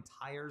for wanting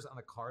tires on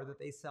the car that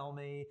they sell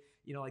me?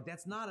 Like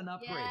that's not an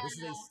upgrade. Yeah. This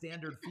is a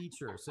standard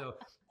feature. So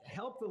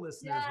help the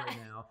listeners Yeah. right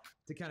now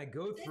to kind of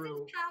go This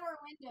through. is power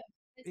windows.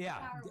 This is Yeah.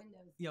 power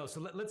windows. So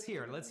let's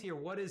hear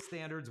what is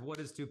standards, what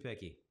is too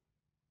picky.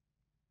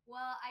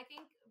 Well, I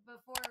think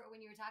before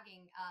when you were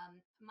talking,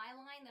 my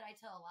line that I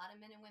tell a lot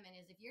of men and women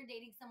is if you're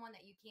dating someone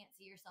that you can't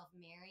see yourself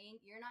marrying,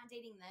 you're not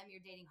dating them,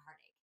 you're dating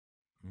heartache.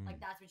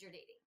 Like that's what you're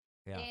dating.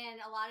 Yeah. And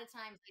a lot of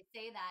times I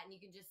say that and you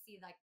can just see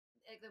like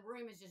the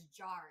room is just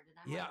jarred. And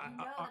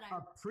I'm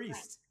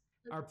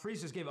our priest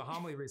just gave a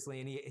homily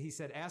recently and he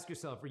said, ask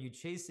yourself, are you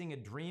chasing a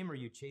dream or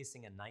are you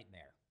chasing a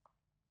nightmare?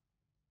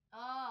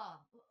 Oh.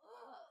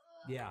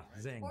 Yeah,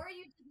 zing. Or are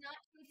you just not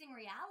chasing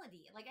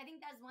reality? Like I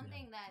think that's one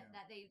thing that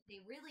they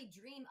really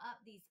dream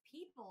up these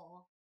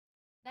people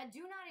that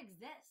do not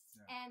exist.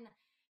 Yeah. And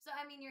so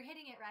I mean you're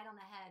hitting it right on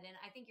the head. And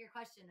I think your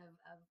question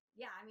of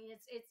I mean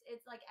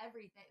it's like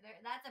everything.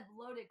 That's a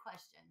loaded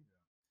question. Yeah.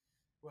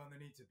 Well, and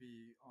they need to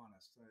be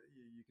honest.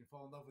 You can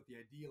fall in love with the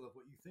ideal of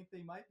what you think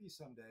they might be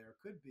someday or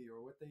could be, or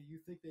what you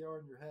think they are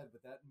in your head,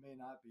 but that may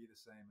not be the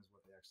same as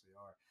what they actually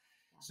are.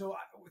 So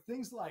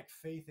things like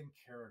faith and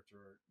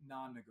character,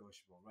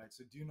 non-negotiable, right?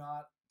 So do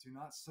not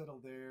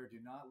settle there. Do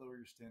not lower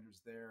your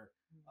standards there.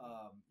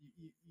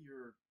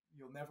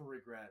 You'll never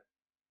regret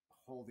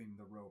holding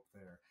the rope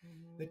there.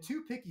 The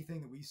too picky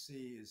thing that we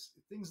see is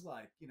things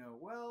like,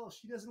 well,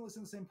 she doesn't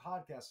listen to the same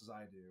podcast as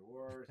I do,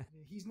 or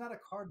he's not a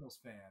Cardinals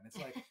fan. It's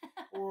like,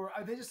 or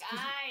are they just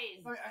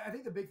guys? I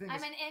think the big thing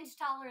I'm an inch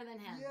taller than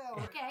him.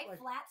 Yeah. Okay.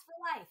 Like, flats for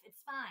life.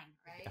 It's fine.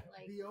 Right.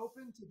 Like be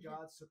open to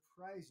God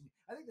surprising you.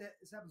 I think that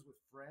this happens with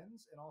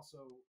friends and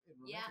also in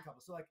romantic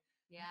couples. So like,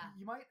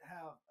 you might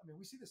have,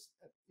 we see this,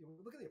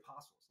 look at the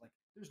apostles. Like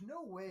there's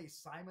no way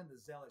Simon the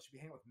Zealot should be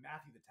hanging with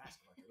Matthew the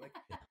tax collector. Like,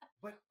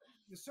 but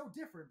they're so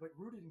different, but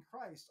rooted in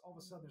Christ, all of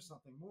a sudden there's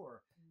something more.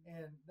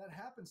 And that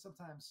happens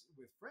sometimes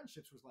with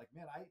friendships was like,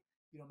 man,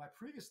 my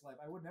previous life,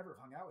 I would never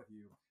have hung out with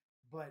you,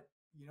 but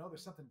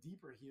there's something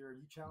deeper here and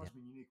you challenge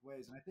me in unique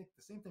ways. And I think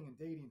the same thing in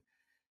dating,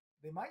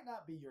 they might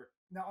not be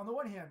now on the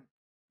one hand,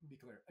 be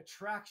clear,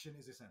 attraction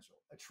is essential.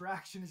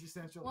 Attraction is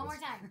essential. One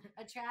more time.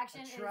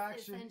 Attraction is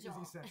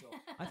essential.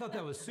 I thought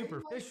that was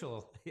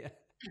superficial. Yeah.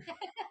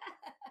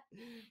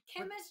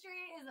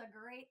 Chemistry is a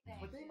great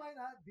thing. But they might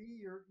not be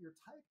your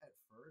type at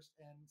first,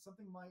 and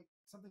something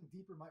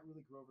deeper might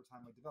really grow over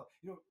time, might develop.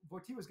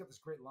 Wojtyła's got this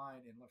great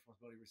line in Love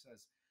Responsibility where he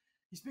says,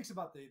 he speaks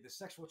about the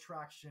sexual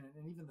attraction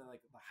and even the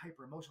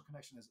hyper emotional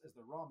connection as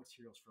the raw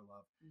materials for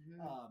love.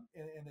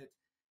 And that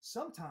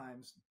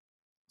sometimes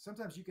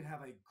you can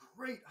have a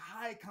great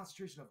high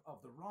concentration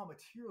of the raw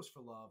materials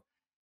for love,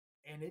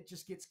 and it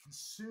just gets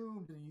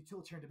consumed in a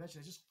utilitarian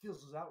dimension. It just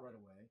fizzles out right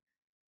away.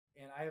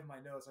 And I have my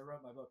notes. I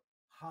wrote my book,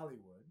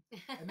 Hollywood.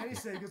 And then he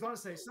goes on to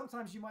say,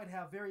 sometimes you might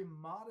have very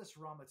modest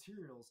raw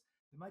materials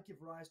that might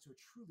give rise to a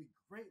truly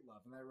great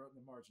love. And I wrote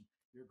in the margin,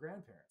 your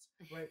grandparents,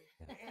 right?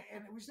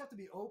 And we just have to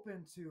be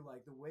open to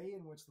like the way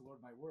in which the Lord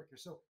might work here.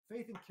 So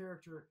faith and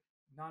character,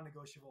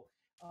 non-negotiable.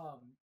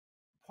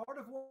 Part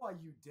of why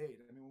you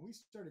date, when we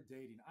started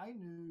dating, I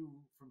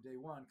knew from day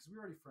one, because we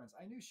were already friends,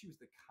 I knew she was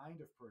the kind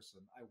of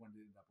person I wanted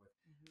to end up with,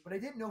 but I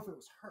didn't know if it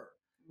was her,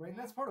 right? And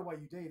that's part of why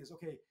you date is,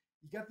 okay,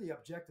 you got the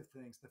objective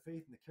things, the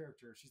faith and the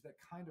character. She's that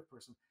kind of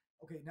person.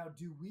 Okay, now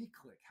do we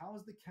click? How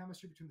is the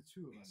chemistry between the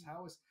two of us?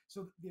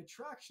 So the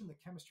attraction, the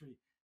chemistry,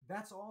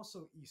 that's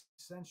also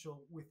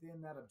essential within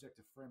that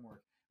objective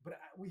framework. But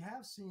we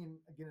have seen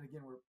again and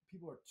again where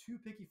people are too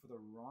picky for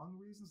the wrong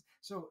reasons.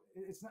 So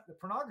it's not the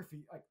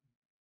pornography, like,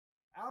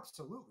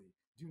 absolutely.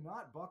 Do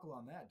not buckle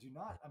on that. Do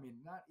not,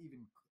 not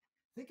even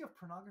think of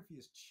pornography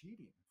as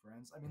cheating,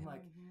 friends.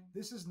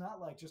 This is not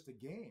like just a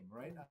game,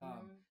 right?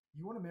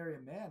 You want to marry a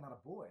man, not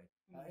a boy,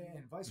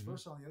 and vice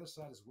versa on the other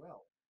side as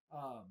well.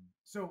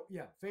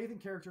 Faith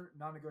and character,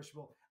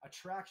 non-negotiable.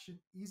 Attraction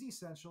is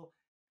essential,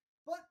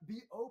 but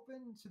be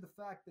open to the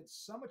fact that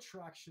some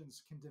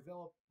attractions can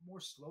develop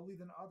more slowly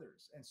than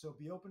others. And so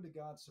be open to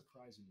God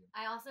surprising you.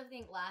 I also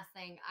think, last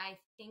thing, I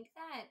think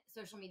that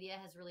social media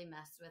has really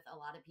messed with a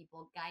lot of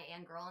people, guy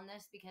and girl, in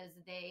this, because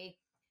they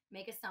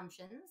make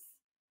assumptions,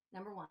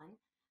 number one,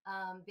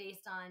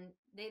 based on,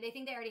 they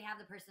think they already have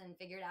the person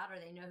figured out,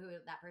 or they know who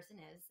that person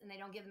is, and they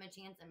don't give them a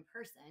chance in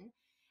person.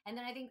 And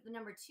then I think the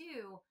number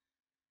two,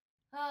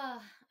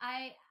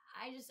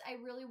 I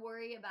really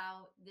worry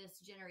about this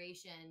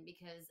generation,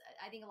 because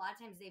I think a lot of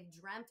times they've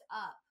dreamt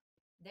up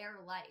their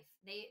life.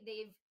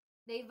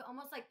 They've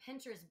almost like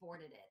Pinterest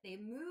boarded it. They've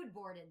mood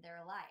boarded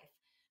their life.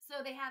 So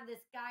they have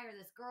this guy or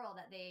this girl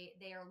that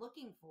they are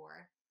looking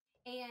for,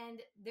 and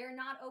they're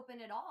not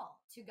open at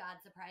all to God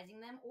surprising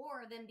them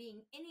or them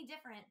being any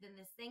different than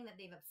this thing that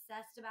they've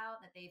obsessed about,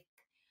 that the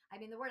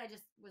word I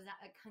just was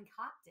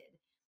concocted,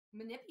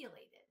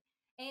 manipulated.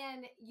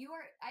 And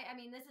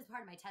this is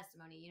part of my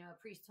testimony. A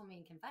priest told me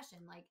in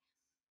confession, like,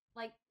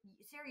 like,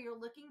 Sarah, you're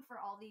looking for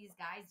all these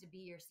guys to be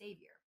your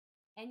savior.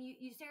 And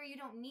Sarah, you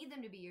don't need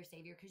them to be your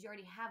savior because you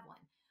already have one.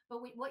 But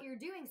what you're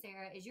doing,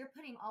 Sarah, is you're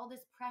putting all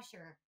this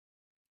pressure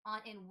on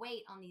and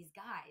weight on these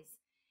guys,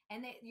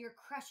 and you're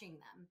crushing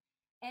them.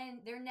 And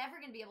they're never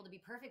going to be able to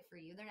be perfect for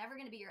you. They're never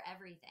going to be your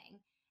everything.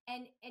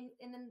 And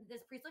then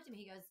this priest looked at me,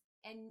 he goes,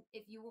 and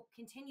if you will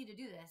continue to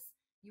do this,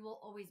 you will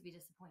always be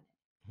disappointed.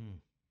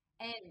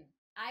 And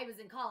I was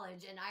in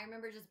college, and I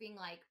remember just being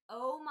like,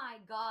 oh my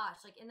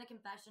gosh, like in the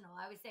confessional,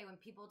 I always say when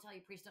people tell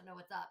you priests don't know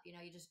what's up, you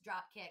just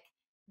drop kick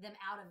them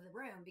out of the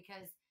room,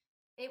 because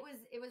it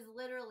was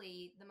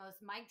literally the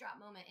most mic drop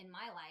moment in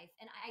my life.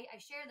 And I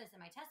share this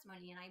in my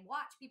testimony, and I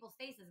watch people's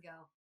faces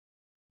go,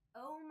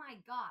 oh my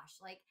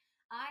gosh, like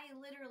I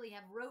literally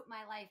have wrote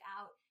my life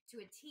out to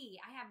a T.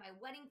 I have my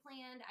wedding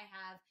planned.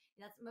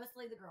 That's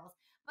mostly the girls,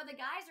 but the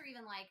guys are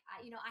even like,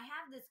 I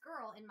have this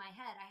girl in my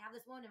head. I have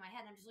this woman in my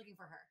head. I'm just looking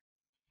for her.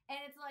 And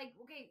it's like,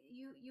 okay,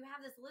 you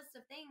have this list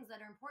of things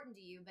that are important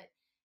to you, but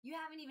you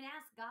haven't even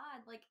asked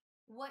God, like,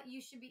 what you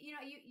should be,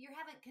 you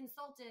haven't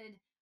consulted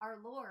our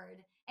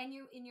Lord, and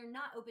you're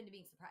not open to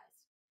being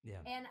surprised.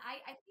 Yeah. And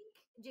I think,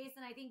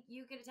 Jason, I think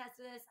you could attest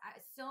to this.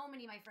 So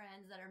many of my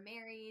friends that are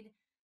married,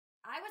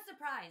 I was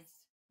surprised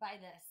by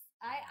this.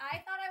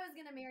 I thought I was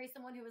going to marry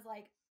someone who was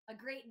like a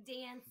great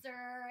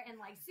dancer and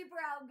like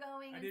super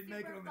outgoing. I and didn't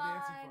super make it on the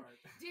fun. dancing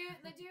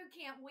part. The dude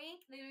can't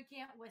wink. The dude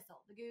can't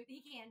whistle.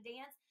 He can't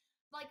dance.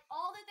 Like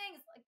all the things,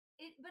 like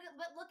it.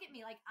 But look at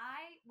me. Like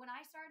when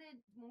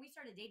we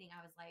started dating,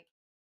 I was like,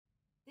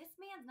 this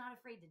man's not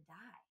afraid to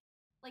die.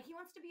 Like he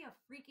wants to be a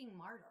freaking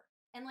martyr.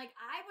 And like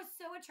I was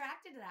so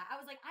attracted to that. I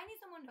was like, I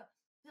need someone to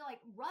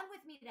like run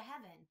with me to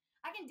heaven.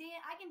 I can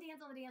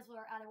dance on the dance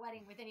floor at a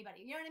wedding with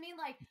anybody. You know what I mean?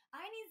 Like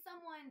I need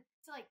someone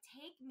to like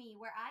take me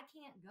where I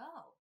can't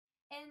go.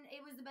 And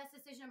it was the best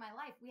decision of my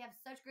life. We have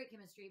such great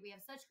chemistry. We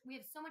have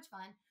so much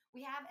fun.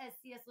 We have, as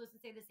C.S. Lewis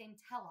would say, the same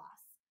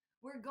telos.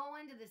 We're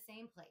going to the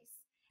same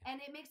place. And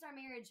it makes our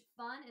marriage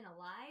fun and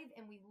alive,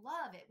 and we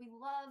love it. We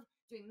love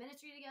doing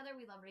ministry together.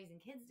 We love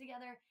raising kids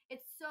together.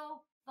 It's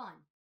so fun.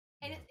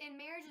 And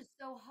marriage is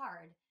so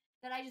hard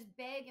that I just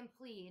beg and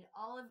plead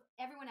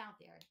everyone out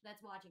there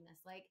that's watching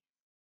this, like,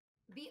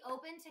 be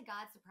open to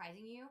God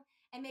surprising you,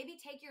 and maybe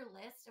take your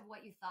list of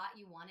what you thought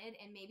you wanted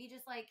and maybe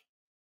just like,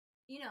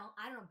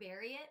 I don't know,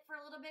 bury it for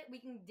a little bit. We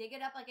can dig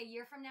it up like a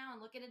year from now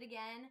and look at it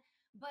again.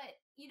 But,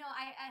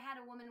 I had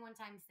a woman one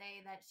time say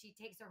that she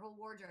takes her whole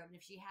wardrobe, and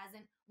if she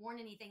hasn't worn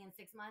anything in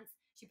 6 months,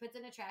 she puts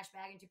it in a trash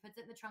bag and she puts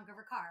it in the trunk of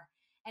her car.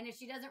 And if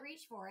she doesn't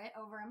reach for it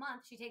over a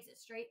month, she takes it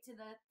straight to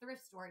the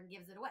thrift store and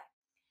gives it away.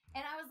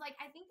 And I was like,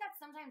 I think that's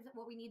sometimes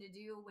what we need to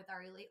do with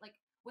our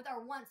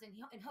wants and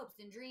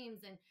hopes and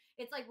dreams. And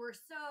it's like, we're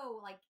so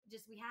like,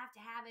 just, we have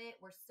to have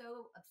it. We're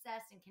so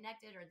obsessed and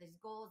connected, or these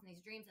goals and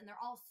these dreams, and they're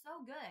all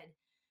so good.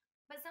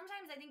 But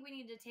sometimes I think we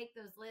need to take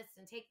those lists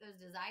and take those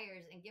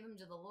desires and give them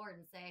to the Lord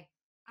and say,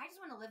 I just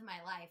want to live my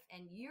life,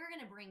 and you're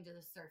going to bring to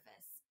the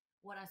surface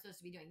what I'm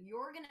supposed to be doing.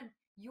 You're going to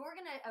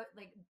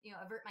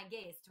avert my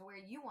gaze to where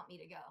you want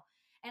me to go.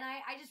 And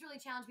I just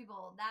really challenge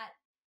people that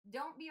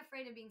don't be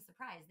afraid of being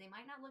surprised. They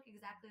might not look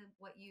exactly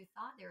what you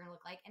thought they were going to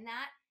look like. And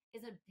that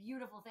is a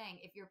beautiful thing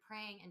if you're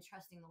praying and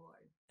trusting the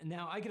Lord.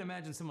 Now, I can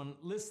imagine someone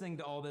listening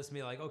to all this and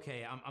be like,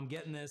 okay, I'm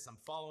getting this.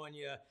 I'm following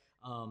you.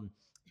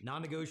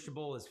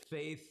 Non-negotiable is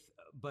faith,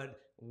 but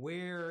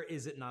where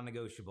is it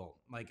non-negotiable?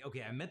 Like,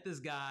 okay, I met this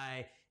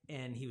guy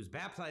and he was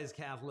baptized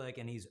Catholic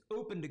and he's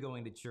open to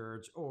going to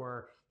church,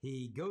 or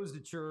he goes to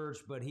church,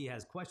 but he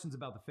has questions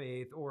about the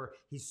faith, or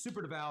he's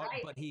super devout,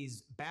 Right. but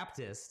he's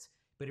Baptist,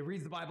 but he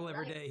reads the Bible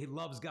every day. He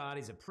loves God.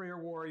 He's a prayer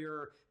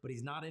warrior, but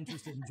he's not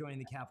interested in joining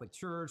the Catholic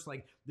Church.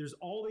 Like, there's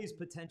all these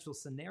potential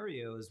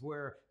scenarios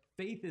where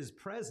faith is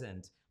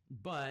present,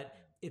 but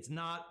it's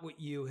not what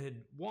you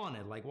had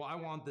wanted. Like, well, I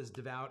want this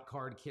devout,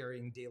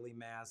 card-carrying, daily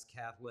mass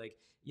Catholic,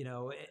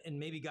 and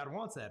maybe God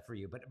wants that for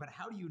you. But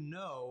how do you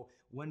know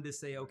when to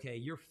say, okay,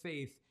 your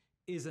faith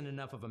isn't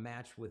enough of a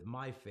match with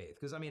my faith?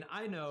 Because,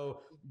 I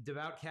know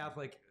devout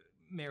Catholic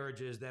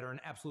marriages that are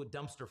an absolute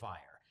dumpster fire.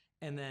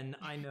 And then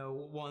I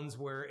know ones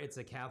where it's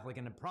a Catholic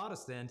and a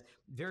Protestant,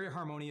 very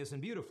harmonious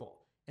and beautiful.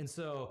 And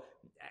so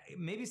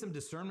maybe some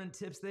discernment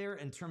tips there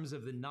in terms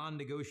of the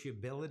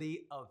non-negotiability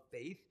of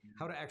faith,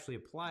 how to actually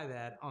apply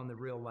that on the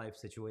real life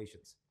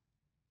situations.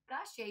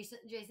 Gosh, Jason,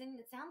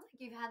 it sounds like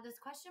you've had this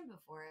question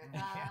before.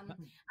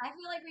 I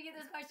feel like we get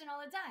this question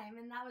all the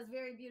time, and that was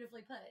very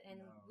beautifully put.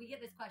 And we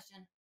get this question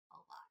a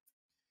lot.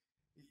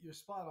 You're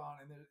spot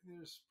on, and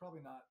there's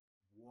probably not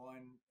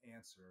one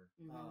answer.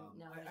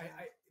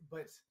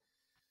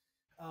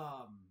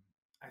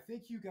 I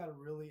think you got to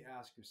really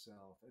ask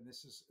yourself, and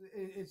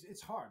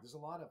it's hard. There's a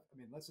lot of,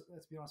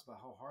 let's be honest about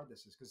how hard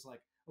this is. Cause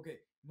like, okay,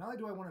 not only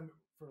do I want to,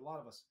 for a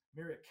lot of us,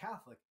 marry a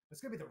Catholic, but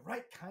it's gonna be the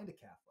right kind of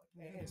Catholic.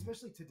 Mm-hmm. And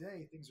especially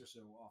today, things are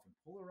so often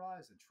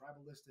polarized and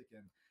tribalistic.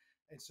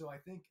 And so I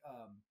think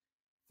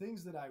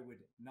things that I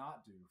would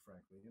not do,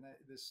 frankly, and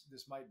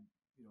this might,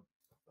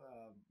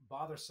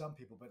 bother some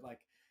people, but like,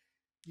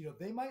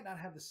 they might not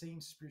have the same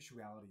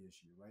spirituality as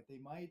you, right? They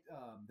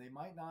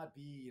might not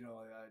be,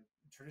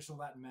 a traditional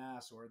Latin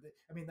mass, or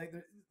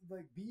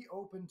like be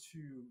open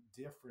to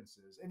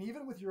differences. And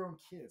even with your own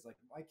kids, like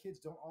my kids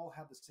don't all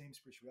have the same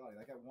spirituality.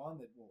 Like I got one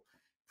that will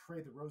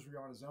pray the rosary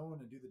on his own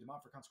and do the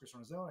Demont for consecration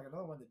on his own. I got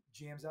another one that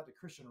jams out to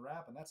Christian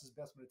rap, and that's his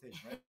best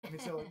meditation, right? I mean,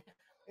 so,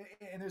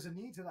 and there's a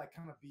need to like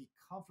kind of be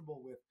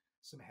comfortable with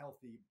some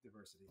healthy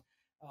diversity.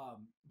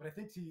 But I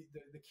think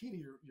the key to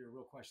your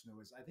real question,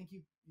 though, is I think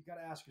you got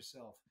to ask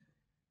yourself,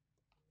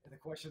 and the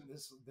question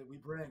that we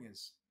bring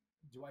is,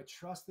 do I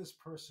trust this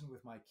person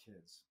with my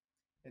kids?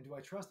 And do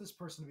I trust this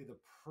person to be the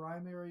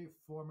primary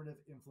formative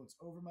influence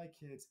over my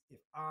kids if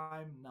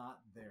I'm not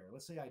there?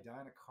 Let's say I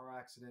die in a car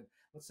accident.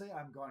 Let's say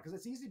I'm gone. Because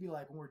it's easy to be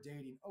like, when we're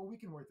dating, oh, we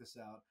can work this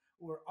out.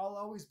 Or I'll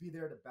always be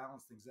there to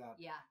balance things out.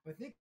 Yeah. But I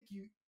think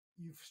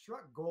you've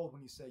struck gold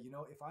when you say,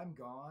 if I'm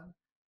gone,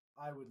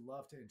 I would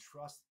love to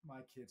entrust my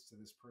kids to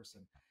this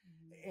person.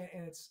 Mm-hmm.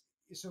 And it's,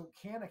 so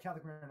can a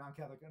Catholic marry a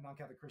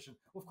non-Catholic Christian?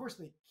 Well, of course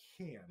they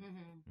can.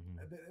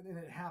 Mm-hmm. And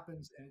it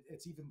happens, and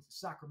it's even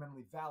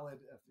sacramentally valid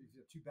if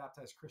you have two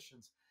baptized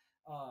Christians.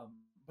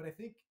 But I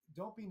think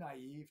don't be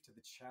naive to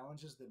the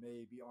challenges that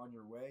may be on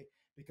your way,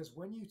 because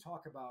when you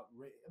talk about,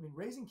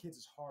 raising kids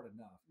is hard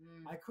enough.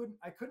 I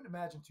couldn't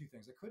imagine two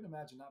things. I couldn't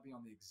imagine not being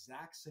on the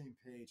exact same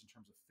page in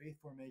terms of faith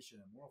formation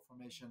and moral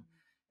formation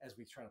as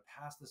we try to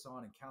pass this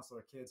on and counsel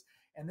our kids.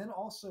 And then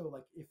also,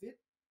 like,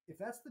 if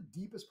that's the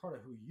deepest part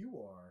of who you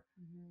are,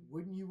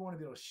 wouldn't you want to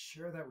be able to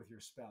share that with your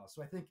spouse?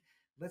 So I think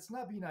let's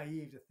not be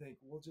naive to think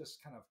we'll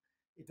just kind of,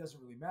 it doesn't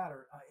really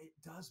matter. It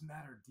does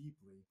matter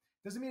deeply.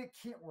 Doesn't mean it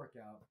can't work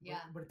out,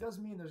 but it does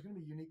mean there's going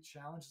to be unique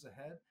challenges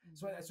ahead.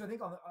 So I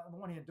think on the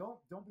one hand,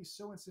 don't be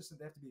so insistent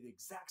they have to be the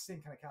exact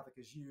same kind of Catholic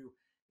as you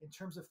in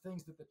terms of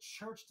things that the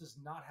church does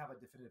not have a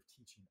definitive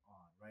teaching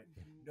on, right?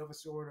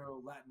 Novus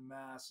Ordo, Latin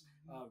Mass,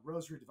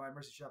 Rosary, Divine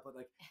Mercy Chaplet.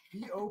 Like,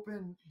 be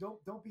open.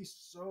 Don't be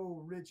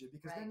so rigid,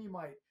 because then you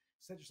might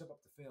set yourself up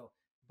to fail.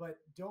 But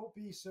don't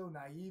be so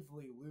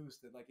naively loose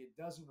that like it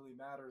doesn't really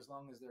matter as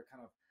long as they're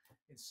kind of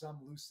in some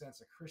loose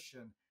sense a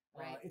Christian.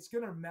 It's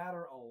going to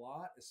matter a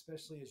lot,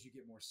 especially as you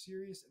get more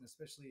serious, and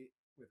especially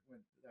with when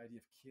the idea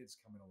of kids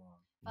coming along.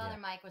 Father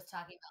Mike was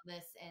talking about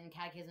this in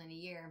Catechism in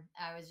a Year.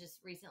 I was just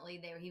recently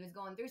there. He was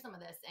going through some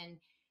of this, and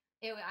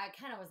I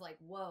kind of was like,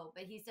 whoa.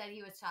 But he said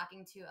he was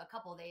talking to a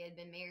couple. They had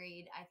been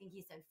married, I think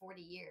he said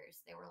 40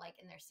 years. They were like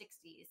in their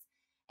 60s.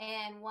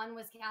 And one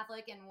was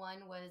Catholic and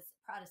one was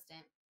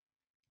Protestant.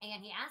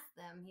 And he asked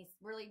them, he's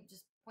really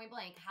just point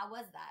blank, how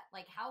was that?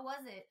 Like, how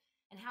was it?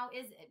 And how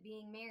is it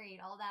being married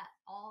all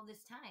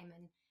this time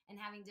and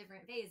having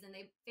different faiths? And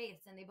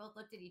they both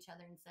looked at each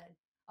other and said,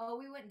 oh,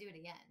 we wouldn't do it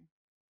again.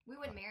 We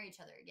wouldn't marry each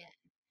other again.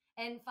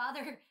 And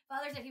Father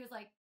said, he was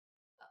like,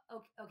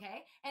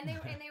 okay. And they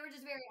were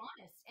just very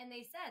honest. And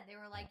they said, they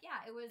were like,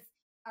 yeah, it was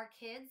our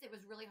kids. It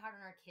was really hard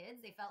on our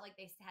kids. They felt like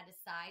they had to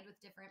side with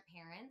different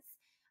parents.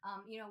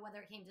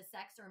 Whether it came to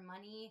sex or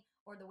money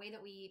or the way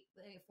that we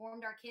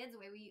formed our kids,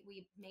 the way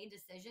we made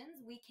decisions,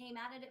 we came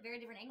at it at very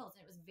different angles,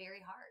 and it was very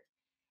hard.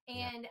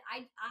 And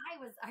I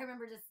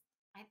remember just,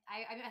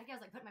 I think I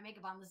was like putting my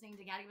makeup on listening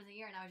to Catechism in a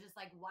Year, and I was just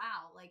like,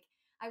 wow, like,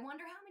 I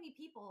wonder how many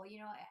people,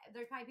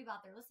 there's probably people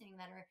out there listening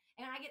that are,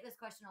 and I get this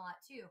question a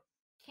lot too,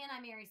 can I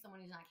marry someone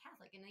who's not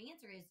Catholic? And the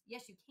answer is,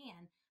 yes, you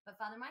can. But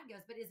Father Mike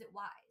goes, but is it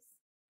wise?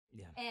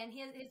 Yeah. And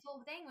his whole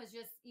thing was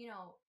just,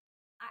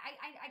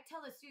 I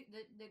tell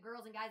the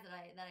girls and guys that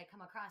I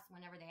come across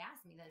whenever they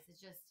ask me this, it's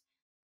just,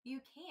 you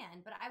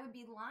can, but I would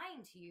be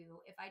lying to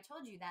you if I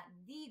told you that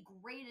the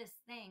greatest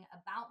thing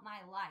about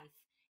my life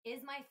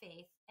is my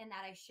faith, and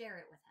that I share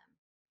it with him,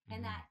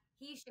 and that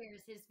he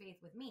shares his faith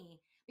with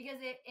me,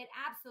 because it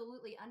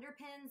absolutely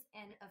underpins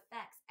and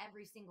affects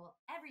every single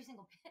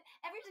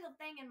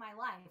thing in my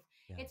life.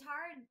 Yeah. It's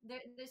hard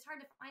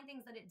to find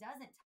things that it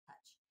doesn't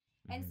touch.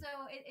 And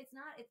so it's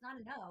not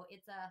a no,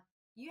 it's a,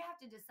 you have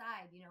to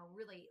decide,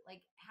 really,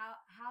 like,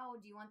 how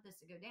do you want this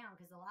to go down?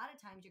 Because a lot of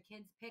times your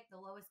kids pick the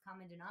lowest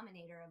common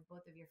denominator of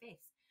both of your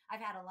faiths.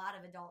 I've had a lot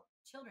of adult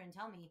children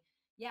tell me,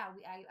 yeah,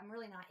 I'm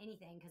really not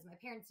anything because my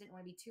parents didn't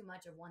want to be too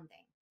much of one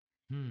thing.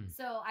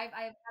 So I've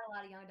had a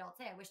lot of young adults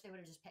say, I wish they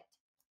would have just picked.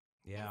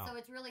 Yeah. And so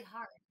it's really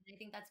hard. And I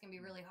think that's going to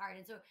be really hard.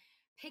 And so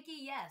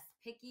picky, yes,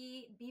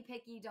 be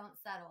picky, don't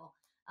settle.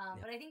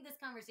 But I think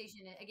this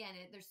conversation, again,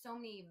 there's so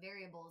many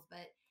variables,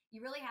 but you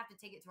really have to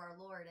take it to our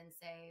Lord and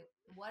say,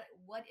 what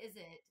is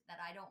it that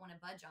I don't want to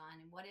budge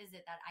on? And what is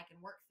it that I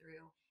can work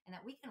through and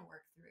that we can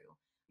work through?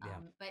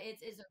 But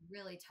it's a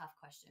really tough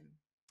question.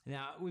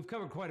 Now, we've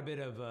covered quite a bit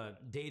of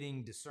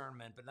dating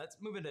discernment, but let's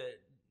move into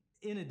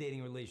in a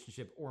dating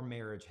relationship or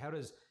marriage. How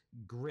does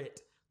grit,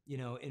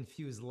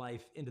 infuse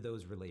life into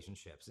those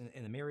relationships?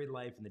 In the married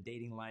life, in the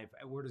dating life,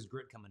 where does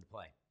grit come into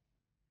play?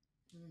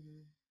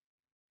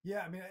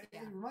 Yeah,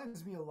 it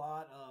reminds me a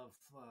lot of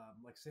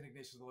like St.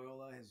 Ignatius of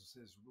Loyola, his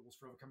rules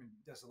for overcoming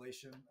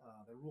desolation,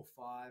 the Rule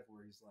 5,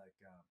 where he's like,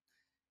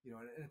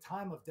 in a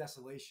time of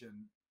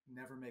desolation,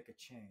 never make a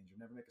change or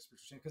never make a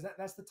spiritual change, because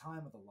that's the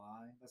time of the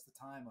lie, that's the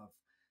time of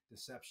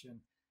deception,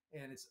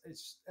 and it's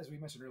as we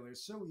mentioned earlier,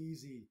 it's so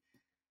easy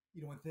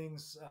when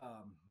things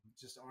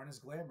just aren't as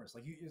glamorous.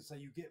 Like it's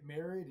like you get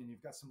married and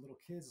you've got some little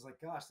kids. It's like,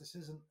 gosh, this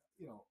isn't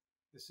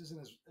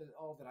as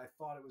all that I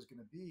thought it was going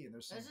to be. And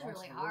there's some This is bumps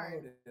really in the hard.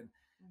 road. And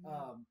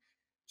um,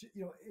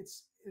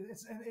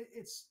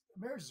 it's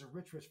marriage is a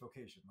rich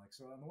vocation. Like,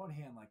 so on the one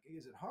hand, like,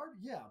 is it hard?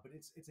 Yeah, but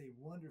it's a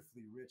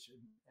wonderfully rich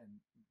and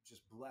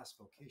just blessed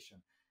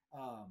vocation.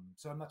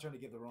 So I'm not trying to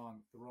give the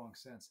wrong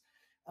sense.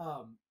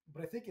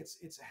 But I think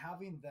it's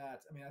having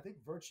that. I mean, I think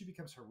virtue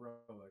becomes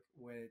heroic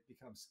when it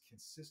becomes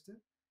consistent,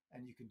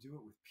 and you can do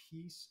it with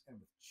peace and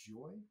with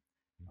joy,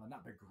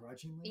 not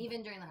begrudgingly,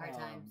 even during the hard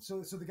times.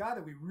 So the guy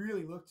that we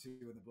really look to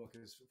in the book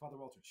is Father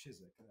Walter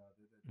Chiswick,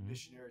 the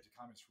missionary to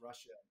communist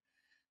Russia.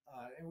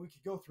 And we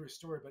could go through his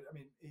story, but I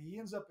mean, he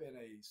ends up in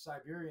a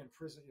Siberian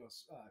prison,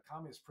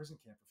 communist prison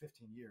camp for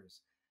 15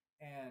 years.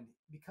 And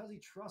because he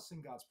trusts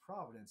in God's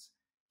providence,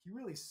 he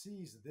really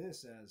sees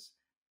this as,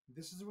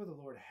 this is where the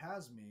Lord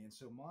has me. And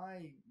so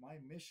my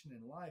mission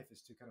in life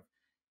is to kind of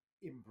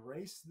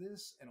embrace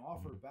this and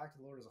offer it back to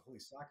the Lord as a holy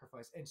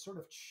sacrifice, and sort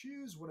of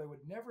choose what I would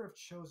never have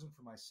chosen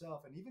for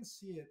myself, and even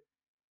see it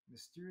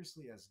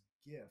mysteriously as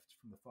gift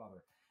from the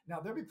Father. Now,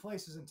 there'll be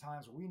places and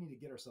times where we need to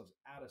get ourselves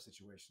out of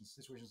situations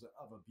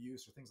of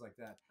abuse or things like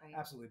that. Right.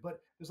 Absolutely. But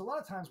there's a lot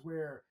of times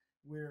where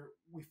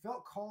we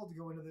felt called to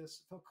go into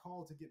this, felt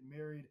called to get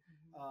married.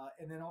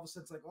 And then all of a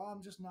sudden it's like, oh,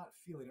 I'm just not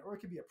feeling it. Or it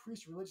could be a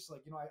priest or religious,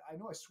 like, I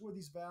know I swore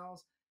these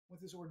vows with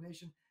this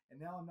ordination, and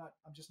now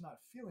I'm just not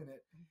feeling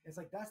it. It's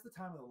like, that's the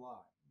time of the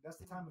lie. That's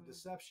the time of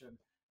deception.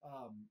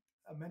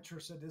 A mentor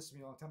said this to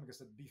me a long time ago,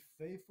 said, be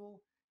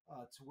faithful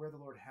to where the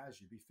Lord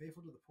has you. Be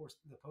faithful to the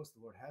post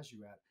the Lord has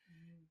you at.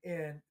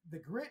 And the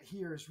grit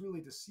here is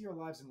really to see our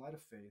lives in light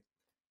of faith,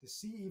 to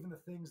see even the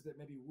things that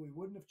maybe we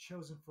wouldn't have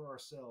chosen for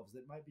ourselves,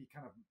 that might be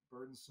kind of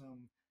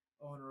burdensome,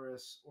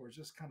 onerous, or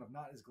just kind of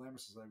not as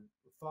glamorous as I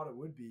thought it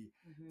would be,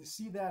 to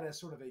see that as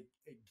sort of a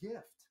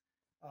gift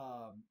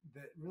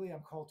that really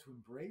I'm called to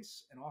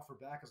embrace and offer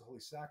back as a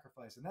holy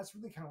sacrifice. And that's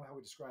really kind of how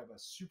we describe a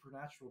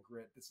supernatural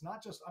grit. It's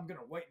not just, I'm going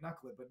to white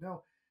knuckle it, but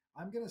no,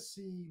 I'm going to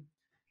see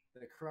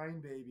the crying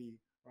baby,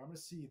 or I'm going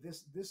to see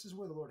this is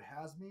where the Lord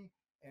has me.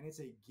 And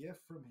it's a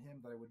gift from him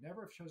that I would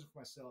never have chosen for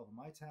myself. And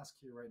my task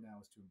here right now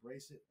is to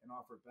embrace it and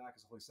offer it back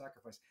as a holy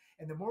sacrifice.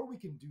 And the more we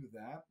can do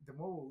that, the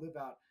more we'll live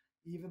out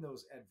even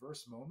those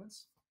adverse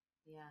moments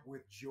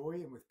with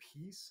joy and with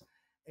peace,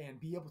 and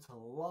be able to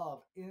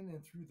love in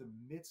and through the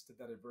midst of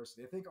that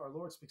adversity. I think our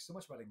Lord speaks so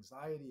much about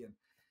anxiety, and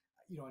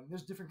and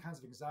there's different kinds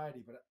of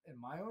anxiety, but in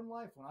my own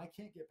life, when I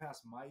can't get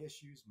past my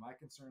issues, my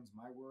concerns,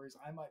 my worries,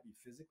 I might be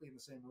physically in the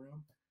same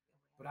room,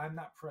 but I'm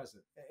not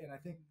present. And I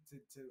think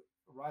to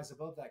rise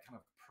above that kind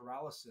of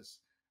paralysis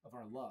of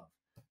our love,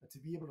 to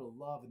be able to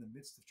love in the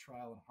midst of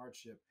trial and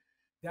hardship,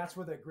 that's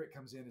where that grit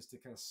comes in, is to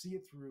kind of see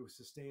it through,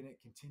 sustain it,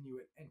 continue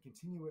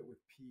it with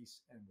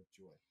peace and with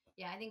joy.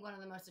 Yeah, I think one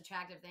of the most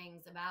attractive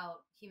things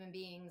about human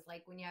beings,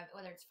 like when you have,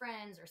 whether it's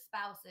friends or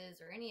spouses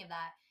or any of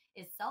that,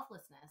 is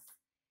selflessness.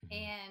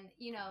 And,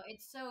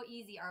 it's so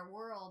easy. Our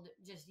world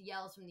just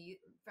yells from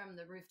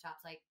the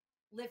rooftops, like,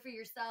 live for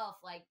yourself,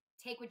 like,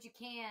 take what you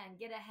can,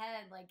 get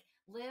ahead, like,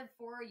 live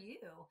for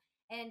you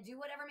and do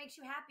whatever makes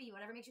you happy,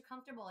 whatever makes you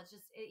comfortable. It's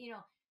just,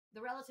 the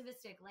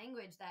relativistic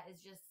language that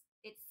is just,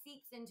 it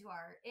seeps into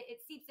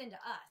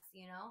us,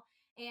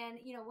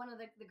 and, one of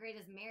the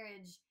greatest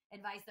marriage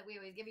advice that we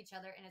always give each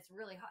other, and it's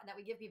really hard, that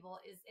we give people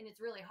is, and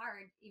it's really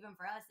hard even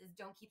for us, is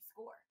don't keep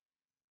score.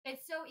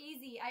 It's so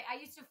easy. I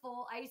used to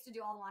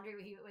do all the laundry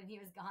when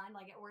he was gone,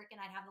 like at work, and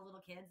I'd have the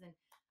little kids, and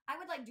I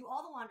would like do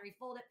all the laundry,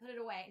 fold it, put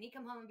it away, and he'd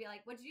come home and be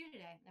like, "What'd you do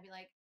today?" And I'd be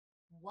like,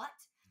 "What?"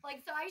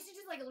 Like, so I used to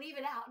just like leave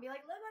it out and be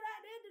like, "Look what I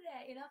did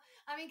today,"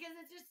 I mean, because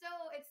it's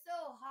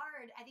so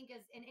hard. I think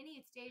as in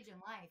any stage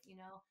in life,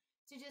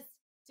 to just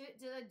to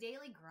a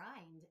daily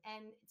grind,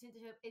 and to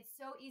it's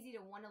so easy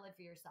to want to live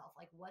for yourself.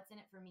 Like, what's in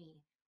it for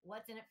me?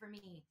 What's in it for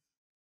me?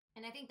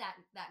 And I think that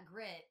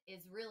grit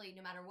is really, no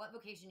matter what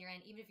vocation you're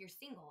in, even if you're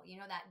single,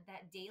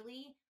 that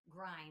daily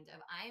grind of,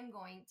 I am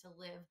going to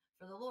live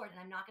for the Lord, and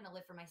I'm not going to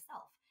live for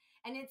myself.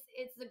 And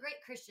it's the great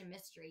Christian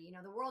mystery.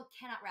 The world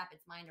cannot wrap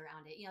its mind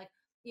around it.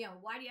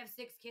 Why do you have 6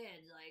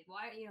 kids? Like,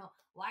 why do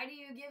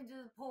you give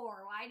to the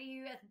poor? Why do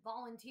you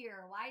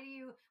volunteer? Why do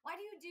you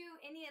do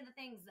any of the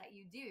things that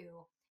you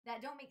do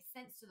that don't make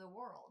sense to the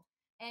world?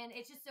 And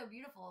it's just so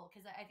beautiful,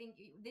 because I think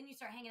then you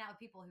start hanging out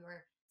with people who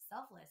are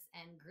selfless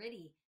and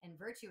gritty and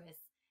virtuous,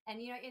 and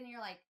and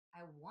you're like,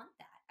 I want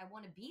that. I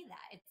want to be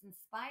that. It's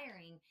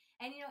inspiring.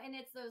 And and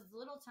it's those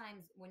little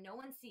times when no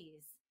one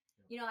sees.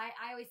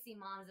 I always see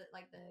moms at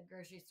like the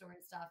grocery store and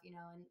stuff, and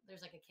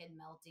there's like a kid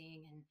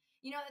melting, and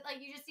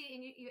like you just see,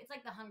 and it's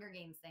like the Hunger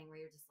Games thing, where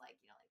you're just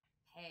like, like,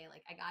 hey,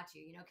 like, I got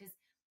you, because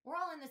we're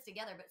all in this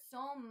together, but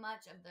so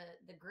much of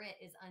the grit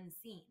is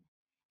unseen.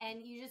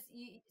 And you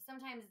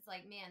sometimes it's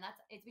like, man,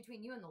 it's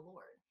between you and the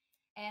Lord.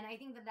 And I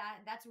think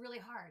that's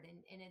really hard.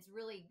 And it's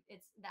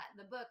that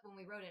the book, when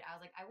we wrote it, I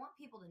was like, I want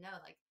people to know,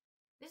 like,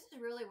 this is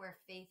really where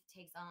faith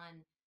takes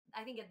on,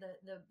 I think, at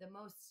the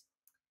most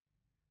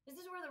this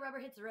is where the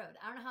rubber hits the road.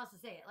 I don't know how else to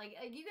say it. Like,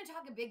 you can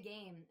talk a big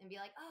game and be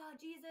like, oh,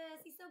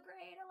 Jesus, he's so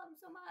great. I love him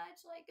so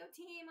much. Like, go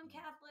team. I'm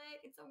Catholic.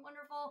 It's so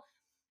wonderful.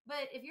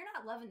 But if you're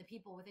not loving the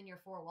people within your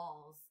four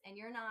walls, and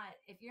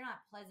if you're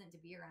not pleasant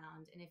to be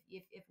around, and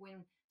if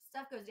when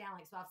stuff goes down,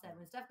 like Swaff said,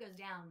 when stuff goes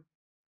down,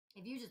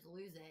 if you just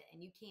lose it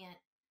and you can't,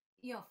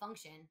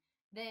 function,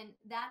 then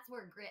that's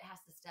where grit has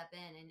to step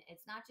in. And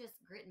it's not just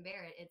grit and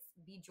bear it. It's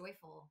be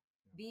joyful,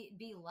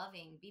 be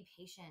loving, be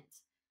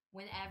patient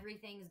when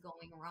everything's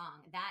going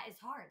wrong. That is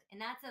hard. And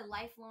that's a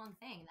lifelong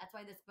thing. That's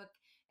why this book,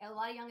 a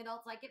lot of young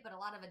adults like it, but a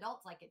lot of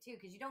adults like it too,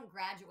 because you don't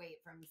graduate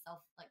from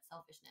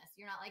selfishness.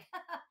 You're not like,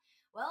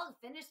 well,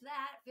 finish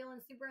that, feeling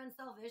super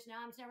unselfish.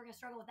 Now I'm just never going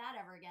to struggle with that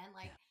ever again.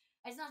 Like,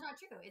 it's not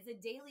true. It's a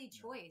daily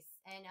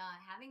choice. And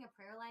having a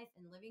prayer life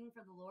and living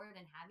for the Lord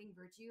and having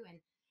virtue and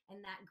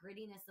that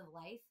grittiness of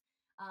life,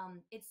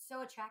 it's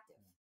so attractive.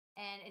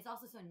 And it's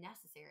also so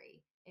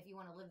necessary if you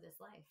want to live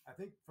this life. I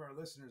think for our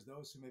listeners,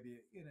 those who may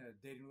be in a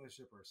dating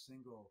relationship or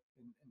single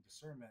in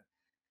discernment,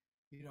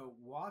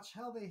 watch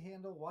how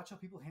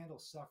people handle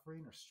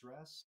suffering or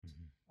stress.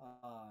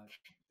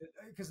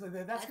 Because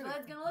that's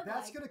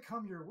going to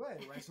come your way,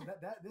 right? So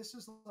that this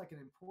is like an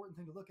important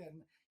thing to look at.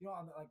 And,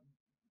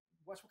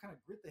 watch what kind of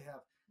grit they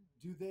have.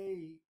 Do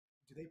they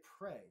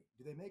pray?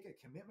 Do they make a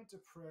commitment to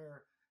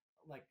prayer,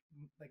 like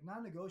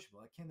non-negotiable?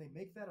 Like, can they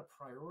make that a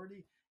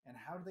priority? And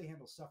how do they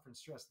handle suffering,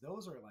 stress?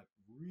 Those are like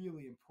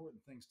really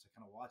important things to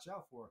kind of watch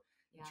out for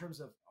in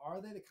terms of, are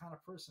they the kind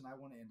of person I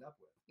want to end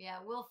up with? Yeah,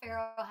 Will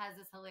Ferrell has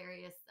this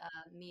hilarious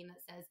meme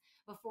that says,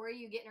 before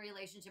you get in a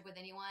relationship with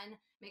anyone,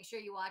 make sure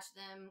you watch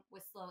them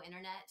with slow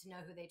internet to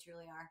know who they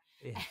truly are.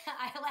 Yeah.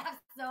 I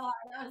laughed so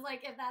hard. I was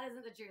like, if that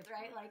isn't the truth,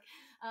 right? Like,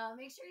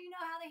 make sure you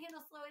know how they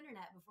handle slow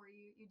internet before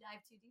you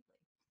dive too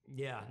deeply.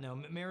 Yeah, no,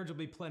 marriage will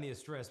be plenty of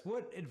stress.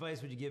 What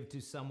advice would you give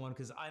to someone?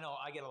 Because I know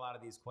I get a lot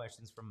of these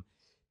questions from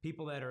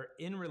people that are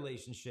in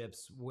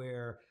relationships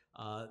where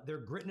they're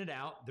gritting it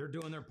out, they're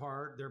doing their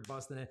part, they're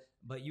busting it.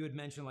 But you had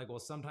mentioned, like, well,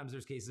 sometimes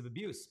there's cases of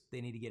abuse. They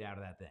need to get out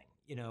of that thing,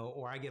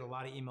 or I get a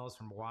lot of emails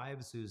from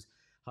wives whose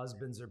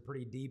husbands are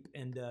pretty deep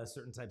into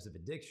certain types of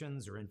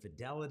addictions or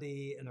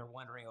infidelity. And they're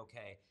wondering,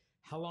 okay,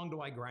 how long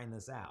do I grind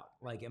this out?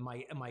 Like, am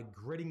I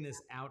gritting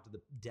this out to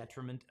the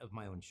detriment of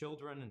my own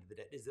children? And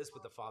is this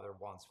what the Father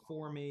wants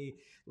for me?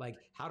 Like,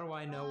 how do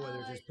I know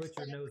whether just put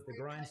your nose to the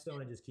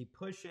grindstone and just keep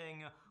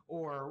pushing?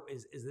 Or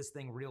is this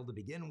thing real to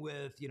begin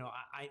with?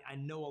 I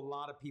know a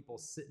lot of people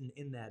sitting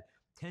in that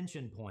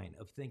tension point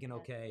of thinking,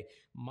 okay,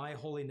 my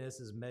holiness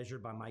is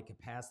measured by my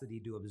capacity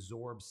to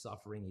absorb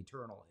suffering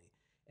eternally.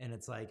 And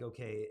it's like,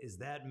 okay, is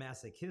that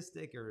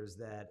masochistic, or is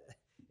that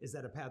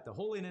a path to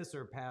holiness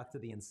or a path to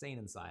the insane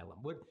asylum?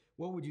 What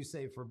would you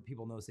say for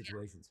people in those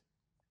situations?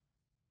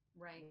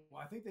 Right.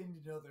 Well, I think they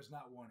need to know there's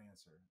not one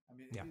answer. I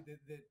mean,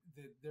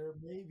 there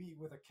may be,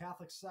 with a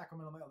Catholic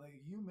sacramental,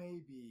 like,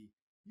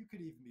 you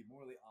could even be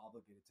morally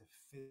obligated to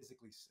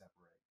physically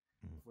separate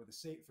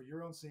for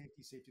your own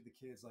safety of the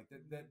kids. Like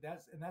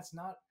that's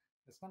not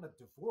a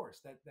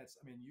divorce.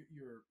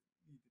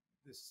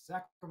 This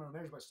sacramental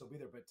marriage might still be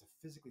there, but to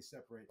physically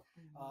separate.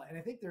 And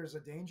I think there's a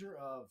danger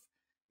of,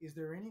 is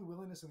there any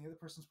willingness on the other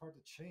person's part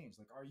to change?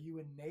 Like, are you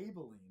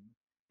enabling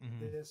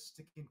this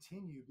to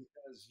continue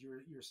because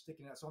you're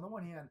sticking out? So on the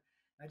one hand,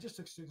 I just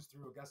took students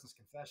through Augustine's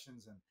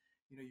Confessions, and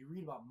you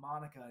read about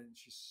Monica, and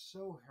she's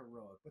so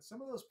heroic, but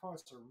some of those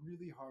parts are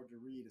really hard to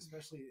read,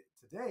 especially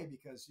today,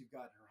 because you've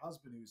got her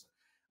husband who's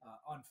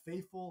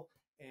unfaithful.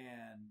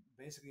 And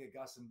basically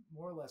Augustine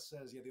more or less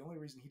says, the only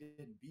reason he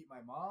didn't beat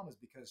my mom is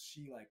because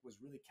she was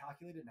really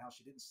calculated, and how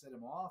she didn't set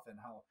him off, and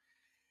how,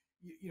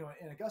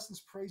 and Augustine's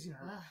praising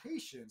her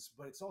patience,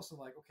 but it's also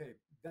like, okay,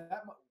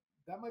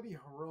 that might be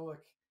heroic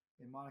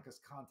in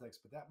Monica's context,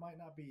 but that might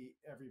not be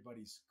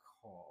everybody's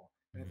call.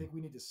 And I think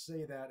we need to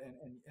say that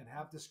and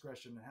have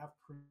discretion and have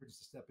prudence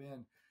to step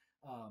in.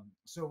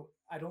 So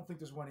I don't think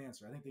there's one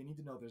answer. I think they need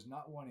to know there's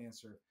not one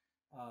answer.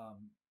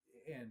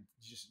 And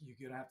just, you're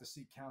going to have to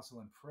seek counsel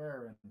and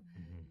prayer.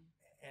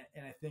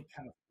 And I think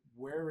kind of,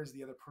 where is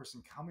the other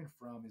person coming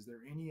from? Is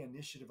there any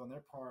initiative on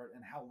their part?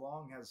 And how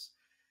long has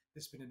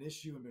this been an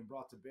issue and been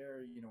brought to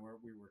bear, where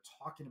we were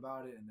talking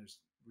about it and there's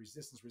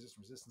resistance.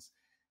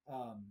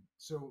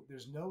 So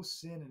there's no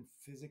sin in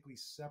physically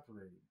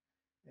separating.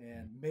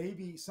 And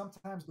maybe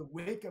sometimes the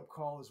wake-up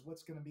call is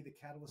what's going to be the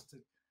catalyst to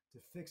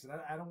fix it.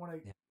 I don't want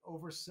to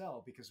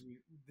oversell, because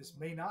this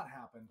may not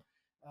happen.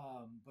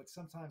 But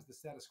sometimes the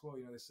status quo,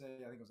 they say,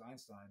 I think it was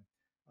Einstein,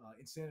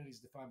 insanity is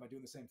defined by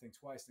doing the same thing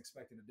twice and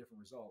expecting a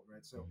different result,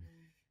 right? So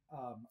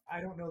I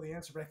don't know the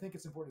answer, but I think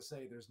it's important to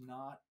say there's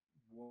not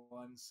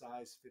one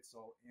size fits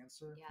all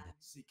answer.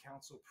 Seek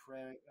counsel,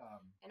 pray.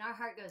 And our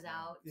heart goes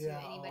out to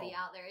anybody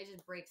out there. It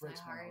just breaks my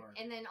heart.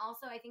 And then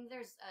also, I think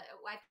there's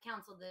we've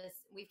counseled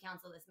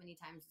this many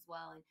times as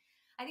well. And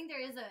I think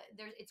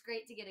it's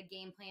great to get a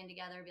game plan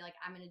together, be like,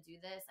 I'm going to do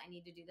this. I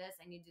need to do this.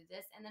 I need to do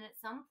this. And then at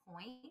some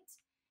point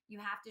you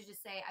have to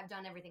just say, I've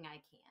done everything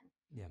I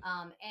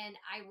can. And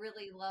I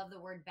really love the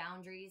word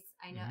boundaries.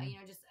 I know,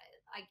 just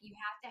like, you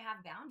have to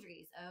have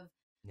boundaries of,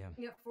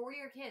 for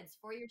your kids,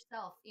 for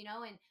yourself,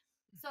 and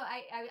So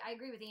I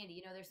agree with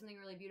Andy. There's something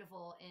really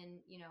beautiful in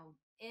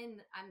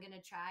I'm going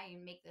to try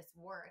and make this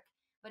work.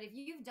 But if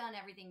you've done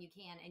everything you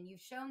can and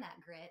you've shown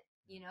that grit,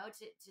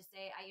 to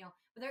say,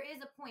 but there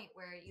is a point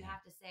where you Yeah.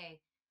 have to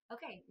say,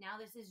 okay, now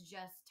this is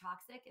just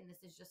toxic and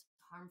this is just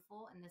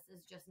harmful and this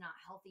is just not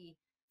healthy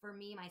for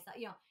me, myself.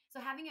 So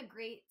having a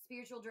great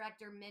spiritual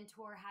director,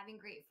 mentor, having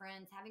great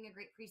friends, having a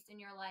great priest in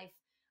your life,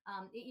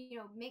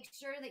 make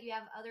sure that you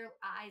have other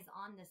eyes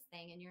on this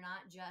thing and you're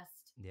not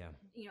just Yeah.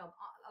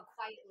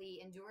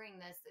 quietly enduring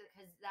this,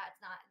 because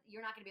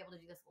you're not going to be able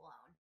to do this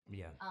alone.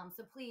 Yeah.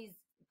 So please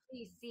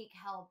seek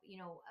help,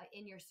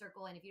 in your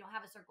circle. And if you don't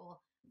have a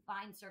circle,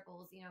 find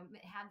circles,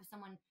 have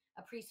someone,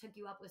 a priest, hook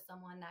you up with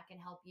someone that can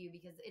help you,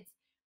 because that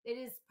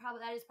is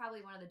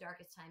probably one of the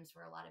darkest times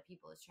for a lot of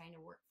people, is trying to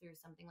work through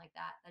something like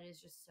that. That is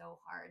just so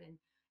hard.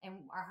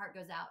 And our heart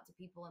goes out to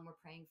people and we're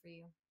praying for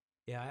you.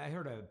 Yeah, I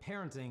heard a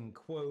parenting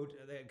quote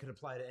that could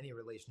apply to any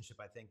relationship.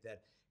 I think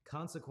that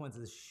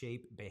consequences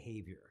shape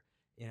behavior.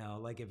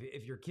 Like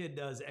if your kid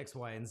does X,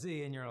 Y, and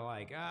Z, and you're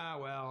like,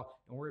 well,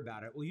 don't worry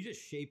about it. Well, you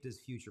just shaped his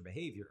future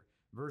behavior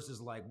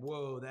versus like,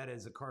 whoa, that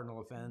is a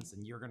cardinal offense,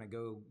 and you're going to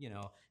go,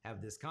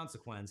 have this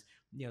consequence.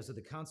 So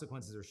the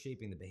consequences are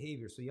shaping the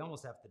behavior. So you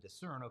almost have to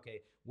discern,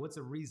 okay, what's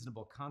a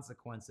reasonable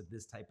consequence if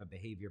this type of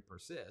behavior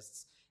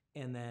persists?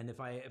 And then if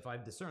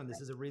I've discerned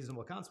this is a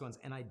reasonable consequence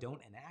and I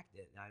don't enact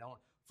it and I don't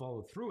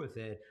follow through with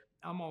it,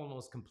 I'm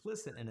almost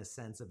complicit in a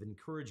sense of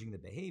encouraging the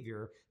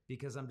behavior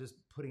because I'm just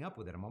putting up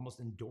with it. I'm almost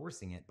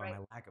endorsing it by Right.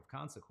 my lack of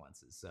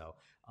consequences. So,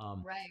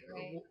 um, Right.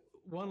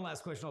 one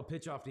last question I'll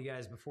pitch off to you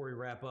guys before we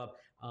wrap up,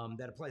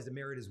 that applies to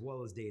married as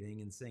well as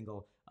dating and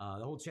single.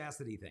 The whole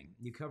chastity thing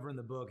you cover in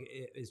the book.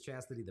 Is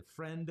chastity the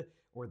friend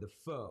or the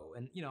foe?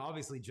 And,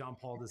 obviously John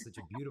Paul does such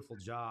a beautiful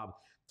job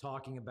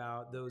talking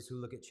about those who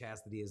look at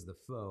chastity as the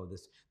foe,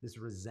 this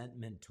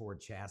resentment toward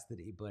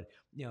chastity. But,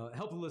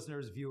 help the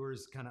listeners,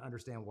 viewers kind of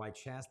understand why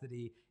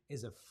chastity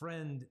is a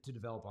friend to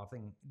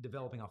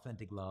developing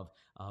authentic love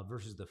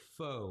versus the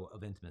foe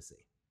of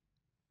intimacy.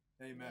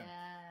 Amen.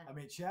 Yeah. I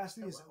mean,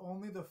 chastity is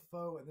only the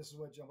foe, and this is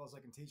what John Paul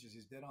II teaches.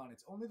 He's dead on.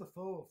 It's only the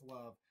foe of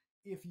love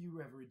if you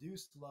have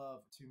reduced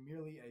love to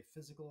merely a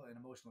physical and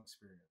emotional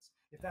experience.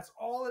 If that's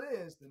all it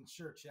is, then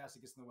sure,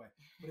 chastity gets in the way.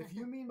 But if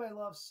you mean by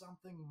love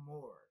something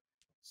more,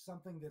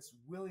 something that's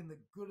willing the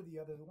good of the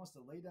other, that wants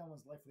to lay down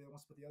one's life for the other,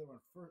 wants to put the other one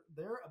first,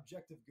 their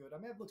objective good. I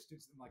mean, I've looked at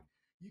students and I'm like,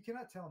 you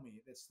cannot tell me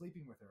that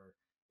sleeping with her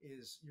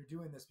is you're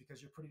doing this because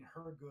you're putting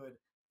her good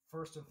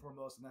first and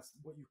foremost, and that's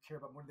what you care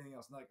about more than anything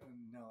else. Like,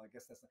 no, I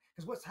guess that's not,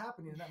 because what's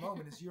happening in that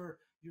moment is you're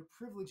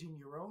privileging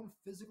your own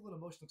physical and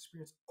emotional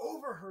experience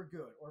over her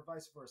good, or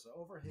vice versa,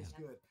 over his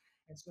good.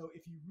 And so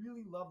if you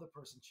really love the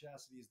person,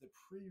 chastity is the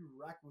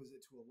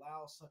prerequisite to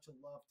allow such a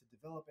love to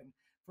develop. And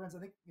friends, I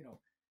think,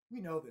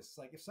 we know this.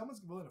 Like, if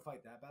someone's willing to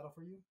fight that battle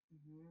for you,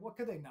 what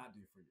could they not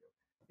do for you?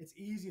 It's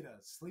easy to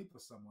sleep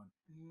with someone.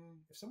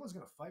 If someone's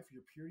going to fight for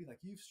your purity, like,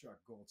 you've struck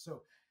gold.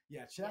 So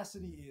yeah,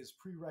 chastity is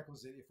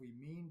prerequisite if we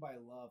mean by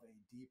love a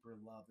deeper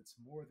love. It's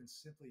more than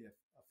simply a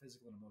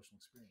physical and emotional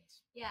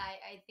experience. Yeah,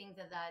 I think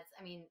that's,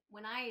 I mean,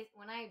 when I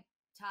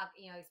talk,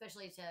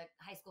 especially to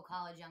high school,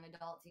 college, young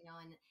adults, and,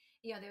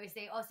 they always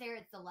say, oh, Sarah,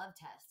 it's the love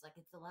test. Like,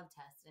 it's the love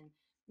test. And,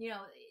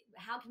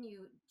 how can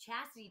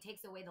chastity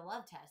takes away the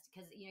love test?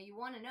 Because, you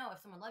want to know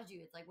if someone loves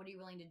you. It's like, what are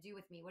you willing to do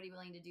with me? What are you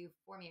willing to do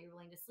for me? Are you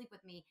willing to sleep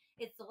with me?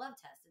 It's the love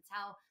test. It's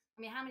how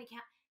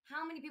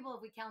many people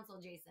have we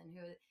counseled, Jason,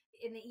 who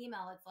in the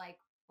email, it's like,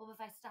 well,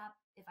 if I stop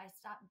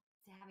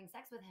having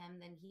sex with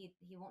him, then he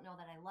won't know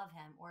that I love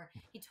him. Or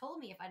he told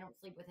me if I don't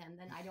sleep with him,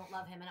 then I don't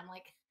love him. And I'm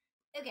like,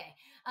 okay,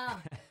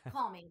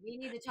 call me. We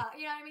need to talk.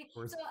 You know what I mean?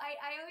 So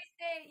I always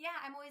say, yeah,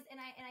 I'm always,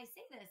 and I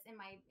say this in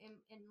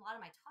a lot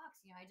of my talks,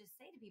 I just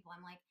say to people,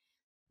 I'm like,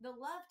 the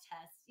love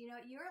test,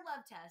 your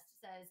love test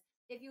says,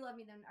 if you love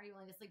me, then are you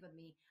willing to sleep with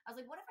me? I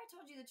was like, what if I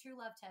told you the true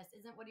love test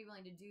isn't what are you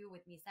willing to do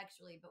with me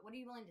sexually, but what are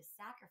you willing to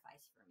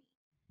sacrifice for me?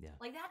 Yeah.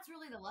 Like, that's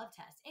really the love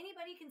test.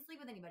 Anybody can sleep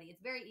with anybody.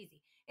 It's very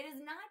easy. It is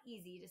not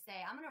easy to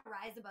say, I'm going to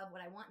rise above what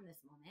I want in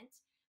this moment,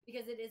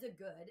 because it is a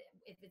good,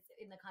 if it's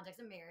in the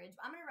context of marriage.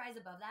 I'm going to rise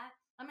above that.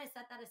 I'm going to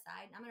set that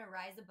aside. I'm going to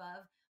rise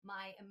above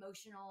my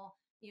emotional,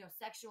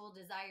 sexual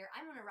desire.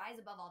 I'm going to rise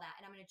above all that.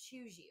 And I'm going to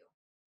choose you.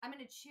 I'm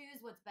going to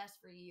choose what's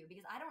best for you,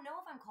 because I don't know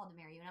if I'm called to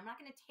marry you, and I'm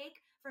not going to take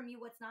from you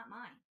what's not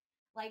mine.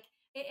 Like,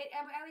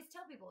 I always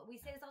tell people,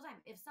 we say this all the time.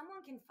 If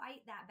someone can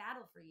fight that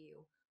battle for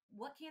you,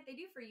 what can't they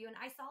do for you? And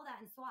I saw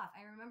that in Swaff.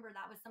 I remember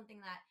that was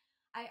something that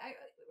I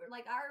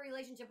like, our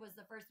relationship was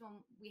the first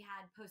one we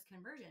had post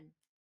conversion.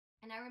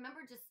 And I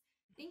remember just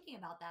thinking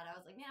about that. I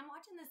was like, man, I'm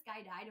watching this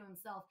guy die to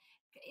himself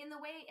in the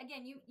way,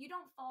 again, you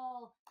don't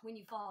fall when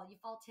you fall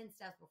 10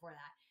 steps before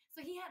that. So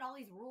he had all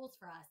these rules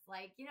for us.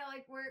 Like,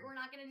 like we're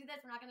not going to do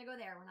this. We're not going to go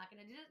there. We're not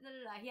going to do this.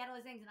 He had all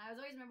these things. And I was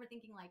always remember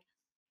thinking like,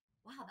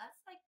 wow,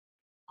 that's like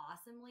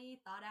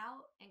awesomely thought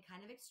out and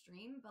kind of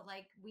extreme, but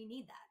like, we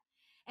need that.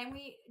 And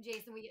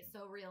Jason, we get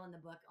so real in the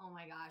book. Oh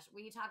my gosh.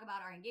 We talk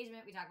about our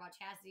engagement. We talk about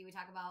chastity. We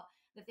talk about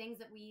the things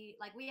that we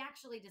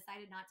actually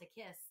decided not to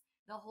kiss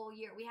the whole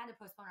year. We had to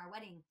postpone our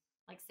wedding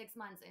like 6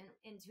 months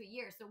into a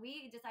year. So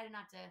we decided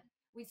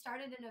we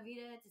started in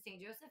Novita to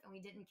St. Joseph, and we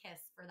didn't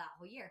kiss for that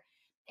whole year.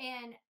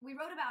 And we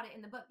wrote about it in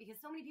the book because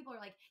so many people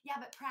are like,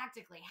 yeah, but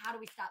practically, how do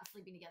we stop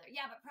sleeping together?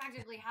 Yeah, but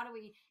practically, how do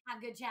we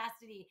have good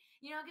chastity?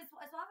 Because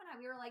Swaff and I,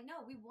 we were like,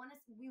 no, we want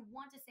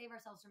to save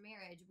ourselves from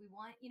marriage. We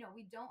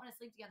don't want to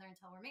sleep together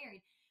until we're married.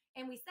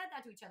 And we said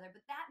that to each other,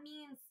 but that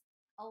means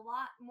a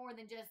lot more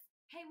than just,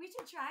 hey, we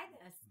should try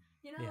this.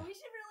 We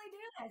should really do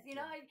this.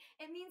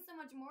 It means so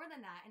much more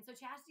than that. And so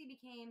chastity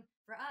became,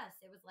 for us,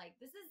 it was like,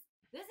 this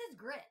is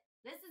grit.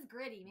 This is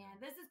gritty,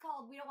 man. This is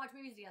called, we don't watch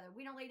movies together.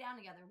 We don't lay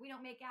down together. We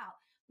don't make out.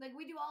 Like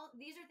we do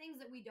these are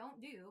things that we don't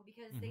do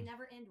because they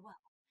never end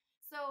well.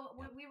 So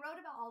we wrote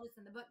about all this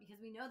in the book because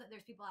we know that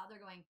there's people out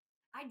there going,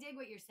 I dig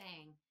what you're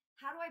saying.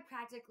 How do I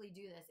practically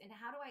do this? And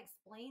how do I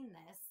explain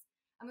this?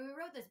 I mean, we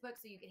wrote this book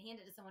so you could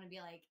hand it to someone and be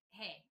like,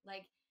 hey,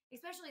 like,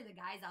 especially the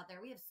guys out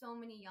there. We have so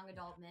many young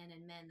adult men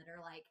that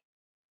are like,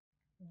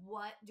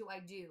 what do I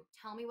do?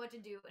 Tell me what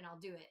to do and I'll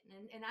do it.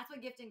 And that's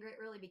what Gift and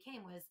Grit really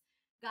became was,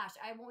 gosh,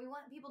 we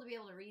want people to be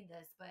able to read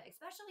this, but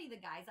especially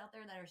the guys out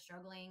there that are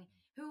struggling,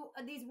 who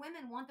these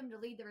women want them to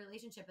lead the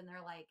relationship, and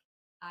they're like,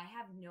 I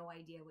have no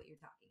idea what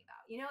you're talking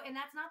about, and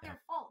that's not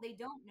their fault. They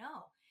don't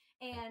know.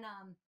 And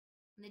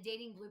the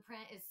dating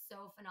blueprint is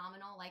so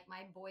phenomenal. Like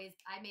I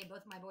made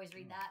both of my boys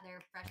read that their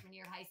freshman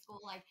year of high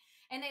school,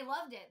 and they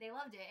loved it.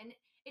 And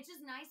it's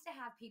just nice to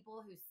have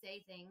people who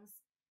say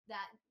things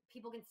that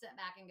people can sit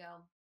back and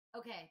go,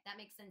 okay, that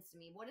makes sense to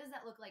me. What does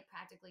that look like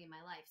practically in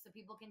my life? So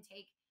people can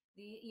take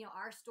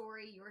our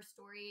story, your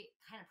story,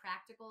 kind of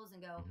practicals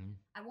and go,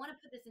 I want to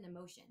put this into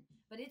motion,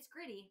 but it's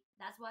gritty.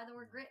 That's why the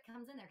word grit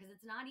comes in there, because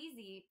it's not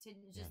easy to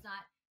just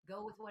not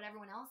go with what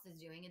everyone else is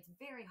doing. It's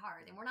very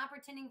hard. And we're not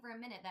pretending for a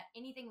minute that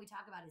anything we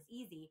talk about is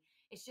easy.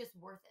 It's just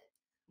worth it.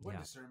 One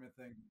discernment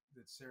thing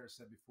that Sarah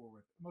said before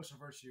with Emotional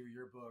Virtue,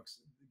 your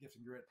books, Gift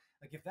and Grit,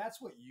 like if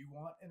that's what you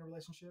want in a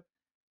relationship,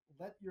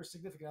 let your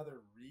significant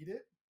other read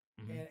it.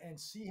 And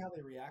see how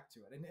they react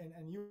to it.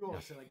 And you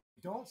always say, like,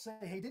 don't say,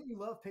 hey, didn't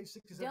you love page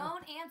 67?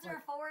 Don't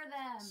answer for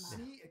them.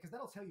 See, because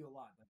that'll tell you a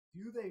lot. Like,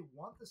 do they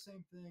want the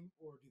same thing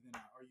or do they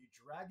not? Are you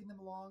dragging them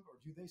along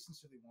or do they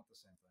sincerely want the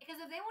same thing? Because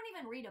if they won't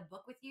even read a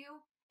book with you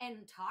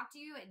and talk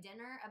to you at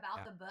dinner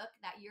about the book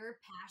that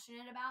you're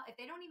passionate about, if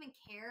they don't even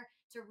care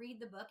to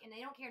read the book and they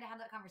don't care to have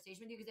that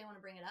conversation with you because they want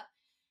to bring it up,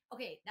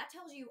 okay, that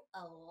tells you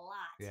a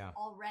lot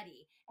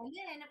already. And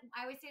then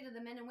I always say to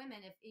the men and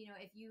women,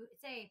 if you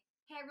say,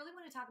 hey, I really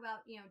want to talk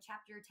about,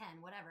 chapter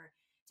 10, whatever,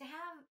 to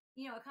have,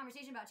 a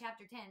conversation about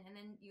chapter 10. And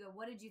then you go,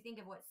 what did you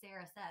think of what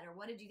Sarah said? Or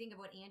what did you think of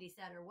what Andy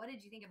said? Or what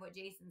did you think of what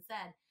Jason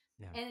said?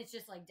 Yeah. And it's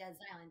just like dead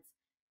silence.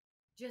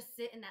 Just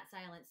sit in that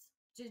silence.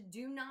 Just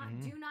do not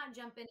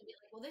jump in and be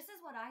like, well, this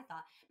is what I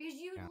thought, because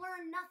you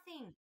learn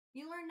nothing.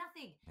 You learn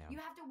nothing. Yeah. You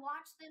have to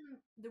watch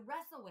them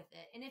wrestle with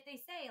it. And if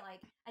they say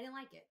like, I didn't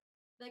like it,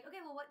 like,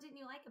 okay, well, what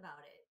didn't you like about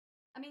it?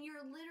 I mean,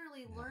 you're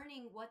literally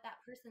learning what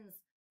that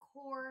person's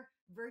core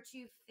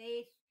virtue,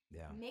 faith,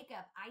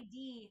 makeup,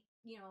 ID,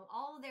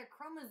 all of their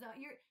chromosome.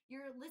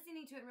 You're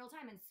listening to it in real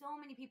time. And so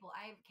many people,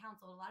 I've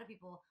counseled a lot of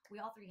people,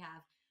 we all three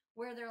have,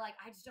 where they're like,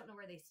 I just don't know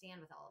where they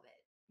stand with all of it.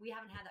 We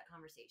haven't had that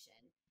conversation.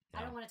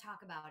 I don't want to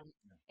talk about it.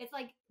 It's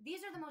like, these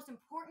are the most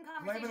important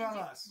conversations. Blame it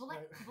on us.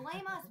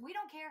 Blame us. We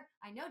don't care.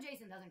 I know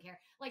Jason doesn't care.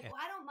 Like, well,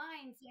 I don't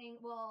mind saying,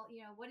 well,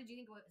 what did you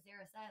think of what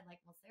Sarah said? Like,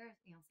 well, Sarah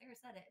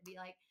said it. Be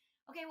like,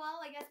 okay, well,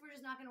 I guess we're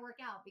just not going to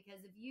work out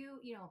because if you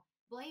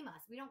blame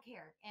us, we don't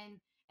care. And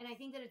I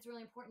think that it's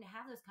really important to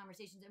have those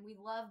conversations, and we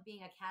love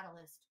being a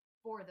catalyst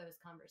for those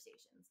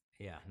conversations.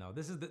 Yeah, no,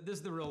 this is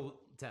the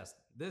real test.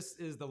 This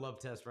is the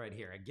love test right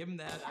here. I give them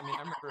that. I mean,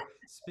 I remember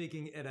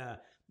speaking at a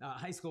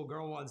high school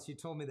girl once. She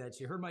told me that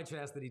she heard my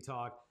chastity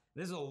talk.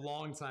 This is a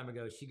long time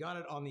ago. She got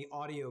it on the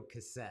audio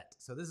cassette.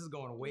 So this is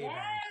going way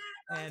back.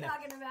 And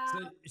talking about.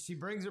 So she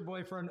brings her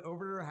boyfriend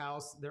over to her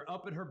house. They're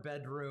up in her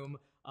bedroom,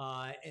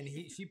 and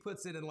she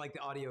puts it in like the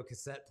audio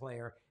cassette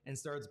player and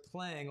starts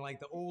playing like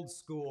the old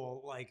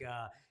school, like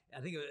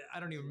I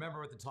don't even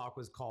remember what the talk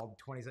was called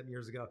 20-something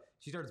years ago.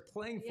 She starts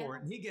playing for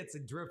it, and he gets a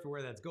drift of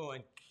where that's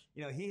going.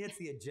 He hits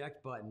the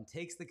eject button,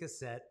 takes the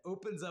cassette,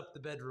 opens up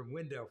the bedroom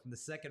window from the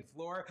second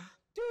floor.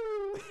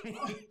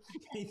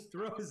 He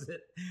throws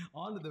it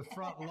onto the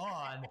front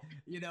lawn,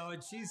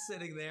 and she's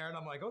sitting there, and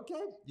I'm like,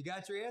 okay, you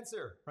got your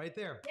answer right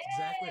there.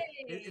 Exactly.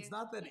 It's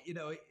not that,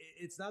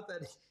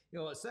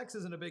 sex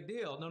isn't a big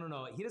deal.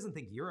 No. He doesn't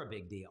think you're a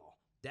big deal.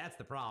 That's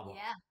the problem.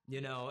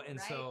 And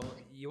so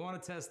you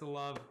want to test the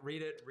love,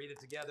 read it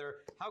together.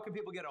 How can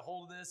people get a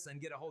hold of this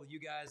and get a hold of you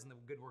guys and the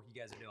good work you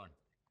guys are doing?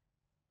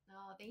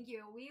 Oh, thank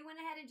you. We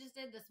went ahead and just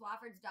did the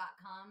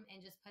Swaffords.com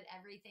and just put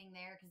everything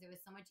there because it was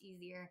so much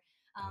easier.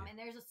 And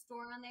there's a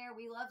store on there.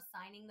 We love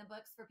signing the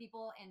books for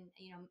people and,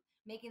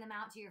 making them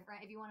out to your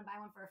friend if you want to buy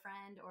one for a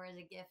friend or as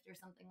a gift or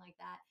something like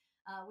that.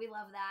 We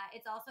love that.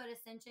 It's also at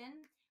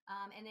Ascension.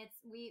 And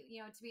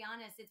to be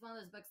honest, it's one of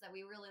those books that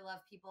we really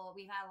love people.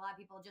 We've had a lot of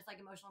people, just like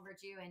Emotional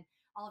Virtue and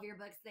all of your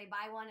books, they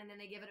buy one and then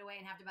they give it away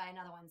and have to buy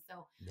another one.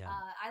 So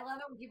I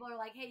love it when people are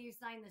like, hey, you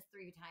signed this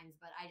 3 times,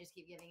 but I just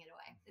keep giving it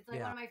away. It's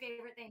like one of my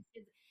favorite things.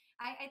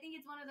 I think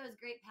it's one of those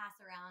great pass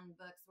around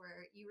books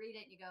where you read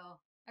it and you go,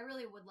 I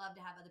really would love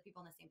to have other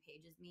people on the same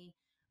page as me.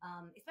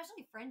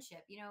 Especially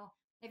friendship.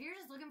 If you're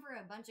just looking for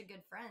a bunch of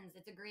good friends,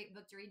 it's a great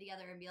book to read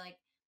together and be like,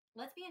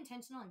 let's be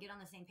intentional and get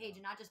on the same page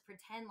and not just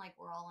pretend like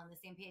we're all on the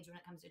same page when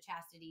it comes to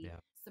chastity,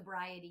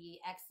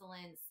 sobriety,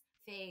 excellence,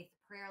 faith,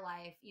 prayer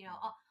life,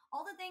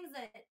 all the things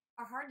that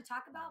are hard to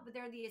talk about, but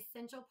they're the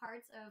essential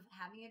parts of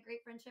having a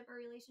great friendship or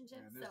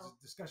relationship. And there's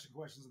discussion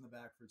questions in the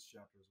back for each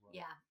chapter as well.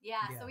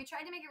 Yeah. So we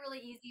tried to make it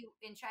really easy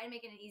and try to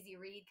make it an easy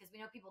read because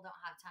we know people don't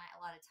have a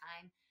lot of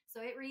time. So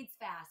it reads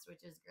fast,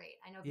 which is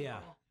great. I know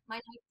people, my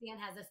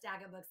nightstand has a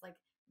stack of books like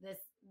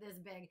this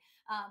big.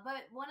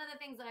 But one of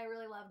the things that I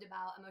really loved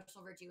about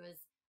Emotional Virtue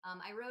is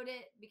I wrote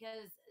it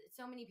because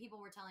so many people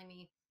were telling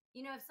me,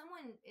 if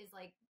someone is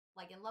like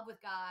in love with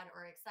God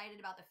or excited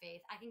about the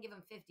faith, I can give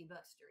them 50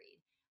 books to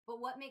read.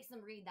 But what makes them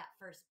read that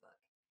first book?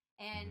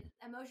 And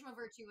Emotional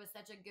Virtue was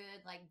such a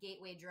good like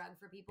gateway drug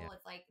for people.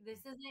 It's like,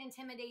 this isn't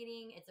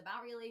intimidating. It's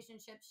about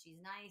relationships. She's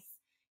nice.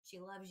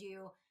 She loves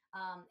you.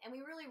 And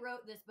we really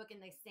wrote this book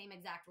in the same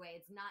exact way.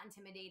 It's not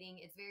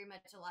intimidating. It's very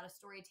much a lot of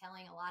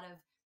storytelling, a lot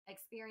of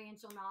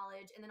experiential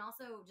knowledge, and then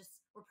also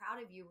just, we're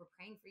proud of you, we're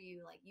praying for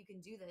you, like you can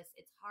do this,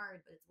 it's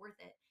hard but it's worth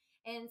it.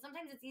 And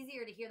sometimes it's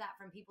easier to hear that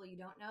from people you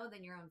don't know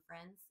than your own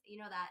friends,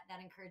 that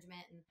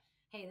encouragement, and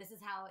hey, this is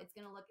how it's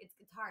gonna look, it's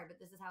hard,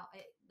 but this is how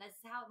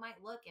it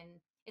might look,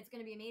 and it's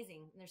gonna be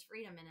amazing, and there's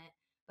freedom in it,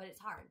 but it's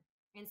hard.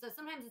 And so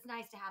sometimes it's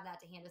nice to have that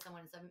to hand to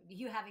someone instead of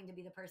you having to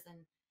be the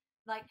person.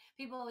 Like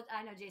people,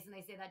 I know Jason,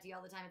 they say that to you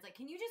all the time. It's like,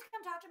 can you just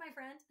come talk to my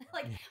friend?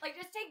 like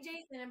just take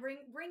Jason and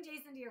bring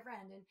Jason to your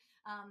friend. And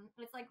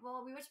it's like,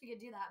 well, we wish we could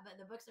do that, but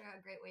the books are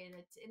a great way and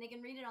they can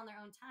read it on their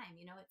own time.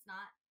 It's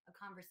not a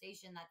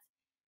conversation that's,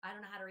 I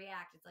don't know how to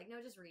react. It's like,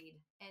 no, just read.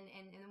 And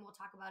then we'll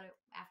talk about it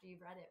after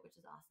you've read it, which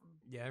is awesome.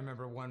 Yeah, I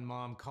remember one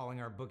mom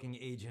calling our booking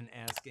agent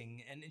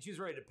asking, and she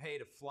was ready to pay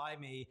to fly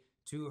me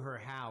to her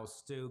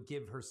house to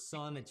give her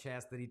son a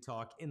chastity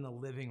talk in the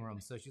living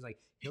room. So she's like,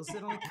 he'll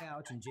sit on the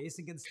couch and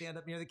Jason can stand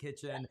up near the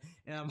kitchen.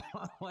 And I'm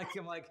like,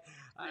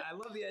 I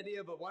love the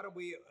idea, but why don't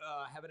we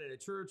have it at a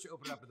church,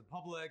 open it up to the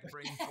public,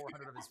 bring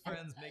 400 of his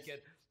friends, make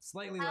it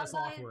slightly less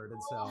awkward.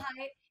 And so,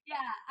 yeah,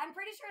 I'm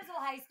pretty sure his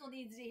whole high school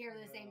needs to hear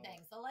the same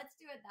thing. So let's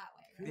do it that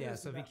way. Yeah,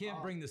 so if you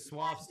can't bring the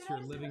Swaffs to your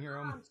living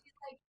room. She's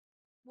like,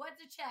 what's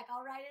a check?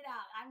 I'll write it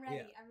out. I'm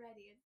ready. I'm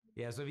ready.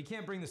 Yeah, so if you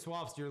can't bring the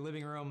Swaffs to your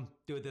living room,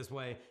 do it this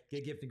way.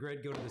 Get Gift and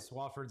Grid, go to the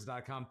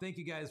Swaffords.com. Thank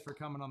you guys for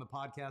coming on the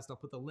podcast. I'll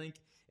put the link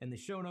in the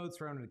show notes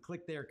for everyone to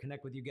click there,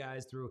 connect with you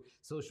guys through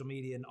social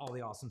media and all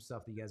the awesome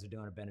stuff that you guys are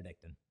doing at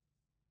Benedictine.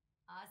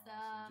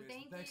 Awesome.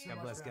 Thank you.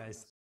 God bless,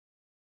 guys.